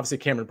tight end. Obviously,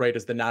 Cameron Brate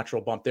is the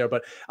natural bump there,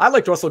 but I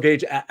liked Russell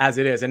Gage as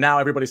it is. And now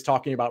everybody's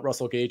talking about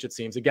Russell Gage, it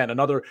seems. Again,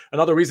 another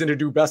reason to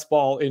do best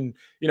ball in,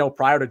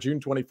 prior to June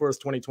 21st,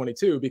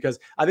 2022, because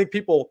I think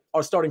people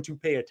are starting to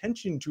pay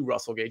attention to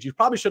Russell Gage. You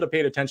probably should have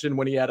paid attention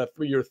when he had a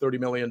 3-year, $30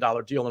 million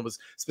deal and was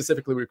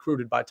specifically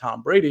recruited by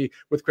Tom Brady,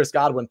 with Chris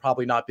Godwin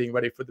probably not being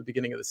ready for the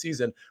beginning of the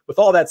season. With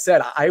all that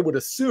said, I would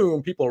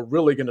assume people are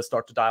really going to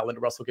start to dial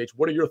into Russell Gage.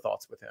 What are your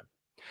thoughts with him?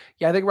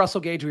 Yeah, I think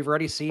Russell Gage, we've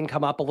already seen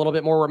come up a little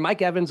bit more where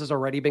Mike Evans has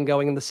already been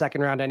going in the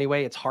second round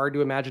anyway. It's hard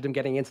to imagine him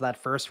getting into that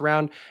first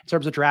round in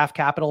terms of draft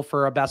capital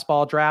for a best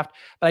ball draft.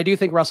 But I do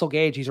think Russell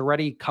Gage, he's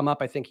already come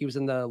up. I think he was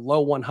in the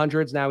low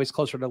 100s. Now he's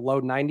closer to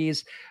low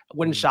 90s.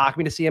 Wouldn't shock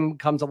me to see him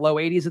come to low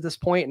 80s at this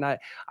point. And I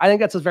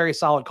think that's a very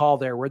solid call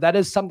there, where that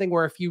is something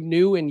where if you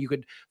knew and you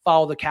could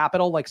follow the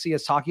capital, like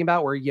Sia's talking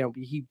about, where, you know,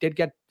 he did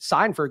get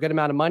signed for a good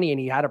amount of money and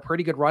he had a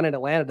pretty good run in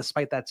Atlanta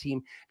despite that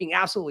team being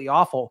absolutely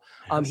awful.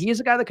 Yes. He is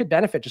a guy that could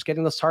benefit just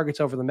getting those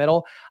targets over the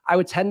middle. I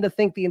would tend to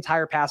think the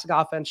entire passing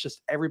offense,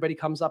 just everybody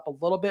comes up a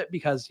little bit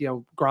because, you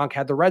know, Gronk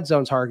had the red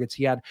zone targets.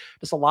 He had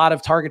just a lot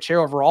of target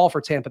share overall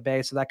for Tampa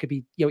Bay. So that could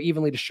be, you know,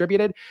 evenly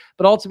distributed.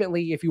 But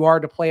ultimately, if you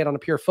are to play it on a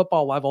pure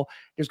football level,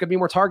 there's going to be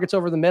more targets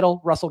over the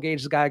middle. Russell Gage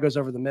is the guy who goes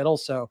over the middle.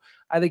 So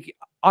I think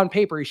on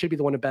paper, he should be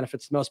the one who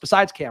benefits the most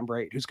besides Cam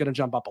Brate, who's going to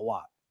jump up a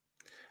lot.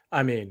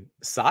 I mean,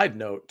 side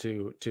note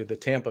to the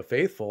Tampa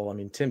faithful, I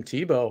mean, Tim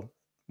Tebow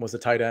was a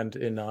tight end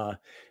in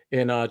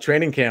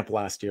training camp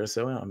last year,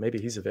 so maybe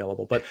he's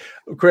available. But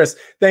Chris,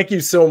 thank you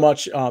so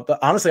much.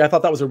 Honestly, I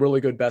thought that was a really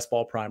good best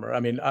ball primer.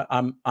 I mean,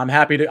 I'm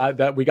happy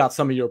that we got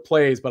some of your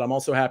plays, but I'm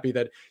also happy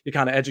that you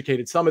kind of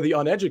educated some of the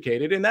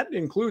uneducated, and that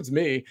includes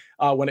me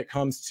when it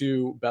comes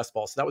to best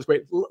ball. So that was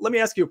great. Let me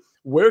ask you,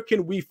 where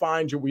can we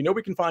find you? We know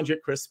we can find you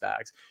at Chris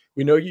Spags.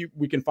 We know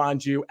we can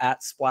find you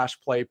at Splash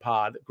Play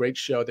Pod, great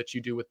show that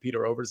you do with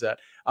Peter Overzet.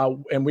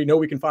 And we know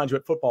we can find you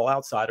at Football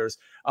Outsiders.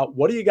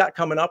 What do you got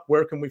coming up?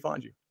 Where can we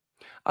find you?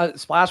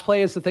 Splash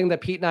Play is the thing that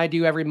Pete and I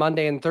do every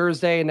Monday and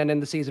Thursday. And then in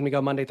the season, we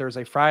go Monday,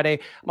 Thursday, Friday.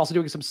 I'm also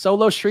doing some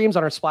solo streams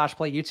on our Splash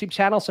Play YouTube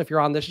channel. So if you're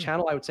on this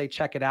channel, I would say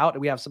check it out.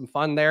 We have some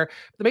fun there.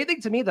 The main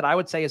thing to me that I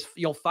would say is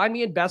you'll find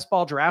me in best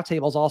ball draft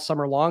tables all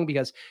summer long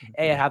because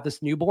I have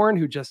this newborn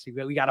who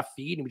we got to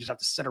feed and we just have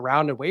to sit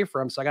around and wait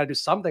for him. So I got to do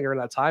something during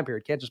that time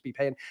period. Can't just be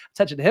paying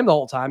attention to him the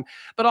whole time.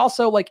 But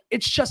also, like,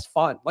 it's just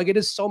fun. Like, it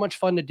is so much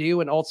fun to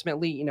do. And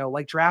ultimately, you know,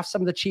 like, draft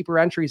some of the cheaper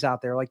entries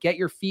out there. Like, get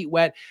your feet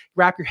wet,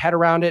 wrap your head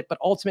around it. But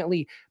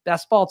ultimately,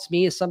 best ball to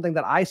me is something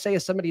that I say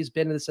as somebody who's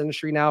been in this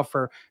industry now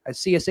I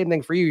see the same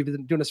thing for you. You've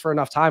been doing this for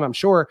enough time, I'm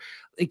sure.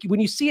 Like, when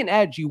you see an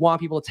edge, you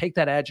want people to take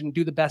that edge and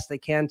do the best they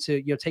can to,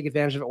 you know, take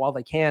advantage of it while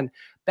they can.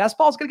 Best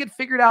ball is going to get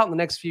figured out in the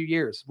next few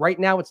years. Right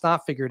now, it's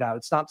not figured out.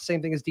 It's not the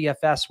same thing as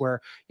DFS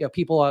where, you know,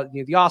 people,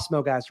 you know, the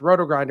Osmo guys,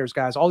 Roto Grinders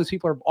guys, all these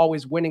people are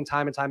always winning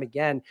time and time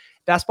again.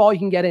 Best ball, you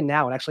can get in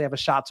now and actually have a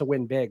shot to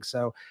win big.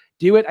 So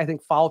do it. I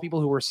think follow people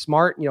who are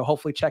smart, you know,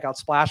 hopefully check out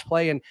Splash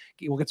Play and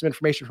we'll get some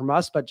information from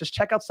us, but just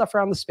check out stuff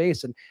around the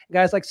space. And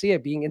guys like Sia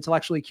being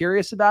intellectually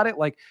curious about it,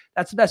 like,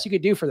 that's the best you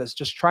could do for this.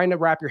 Just trying to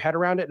wrap your head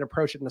around it and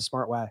approach it in a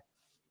smart way.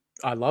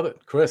 I love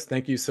it. Chris,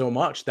 thank you so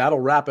much. That'll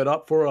wrap it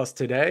up for us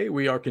today.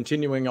 We are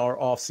continuing our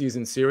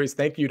off-season series.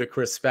 Thank you to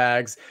Chris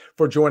Spags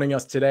for joining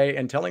us today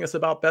and telling us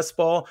about best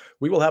ball.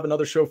 We will have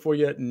another show for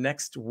you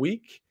next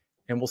week,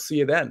 and we'll see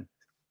you then.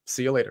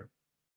 See you later.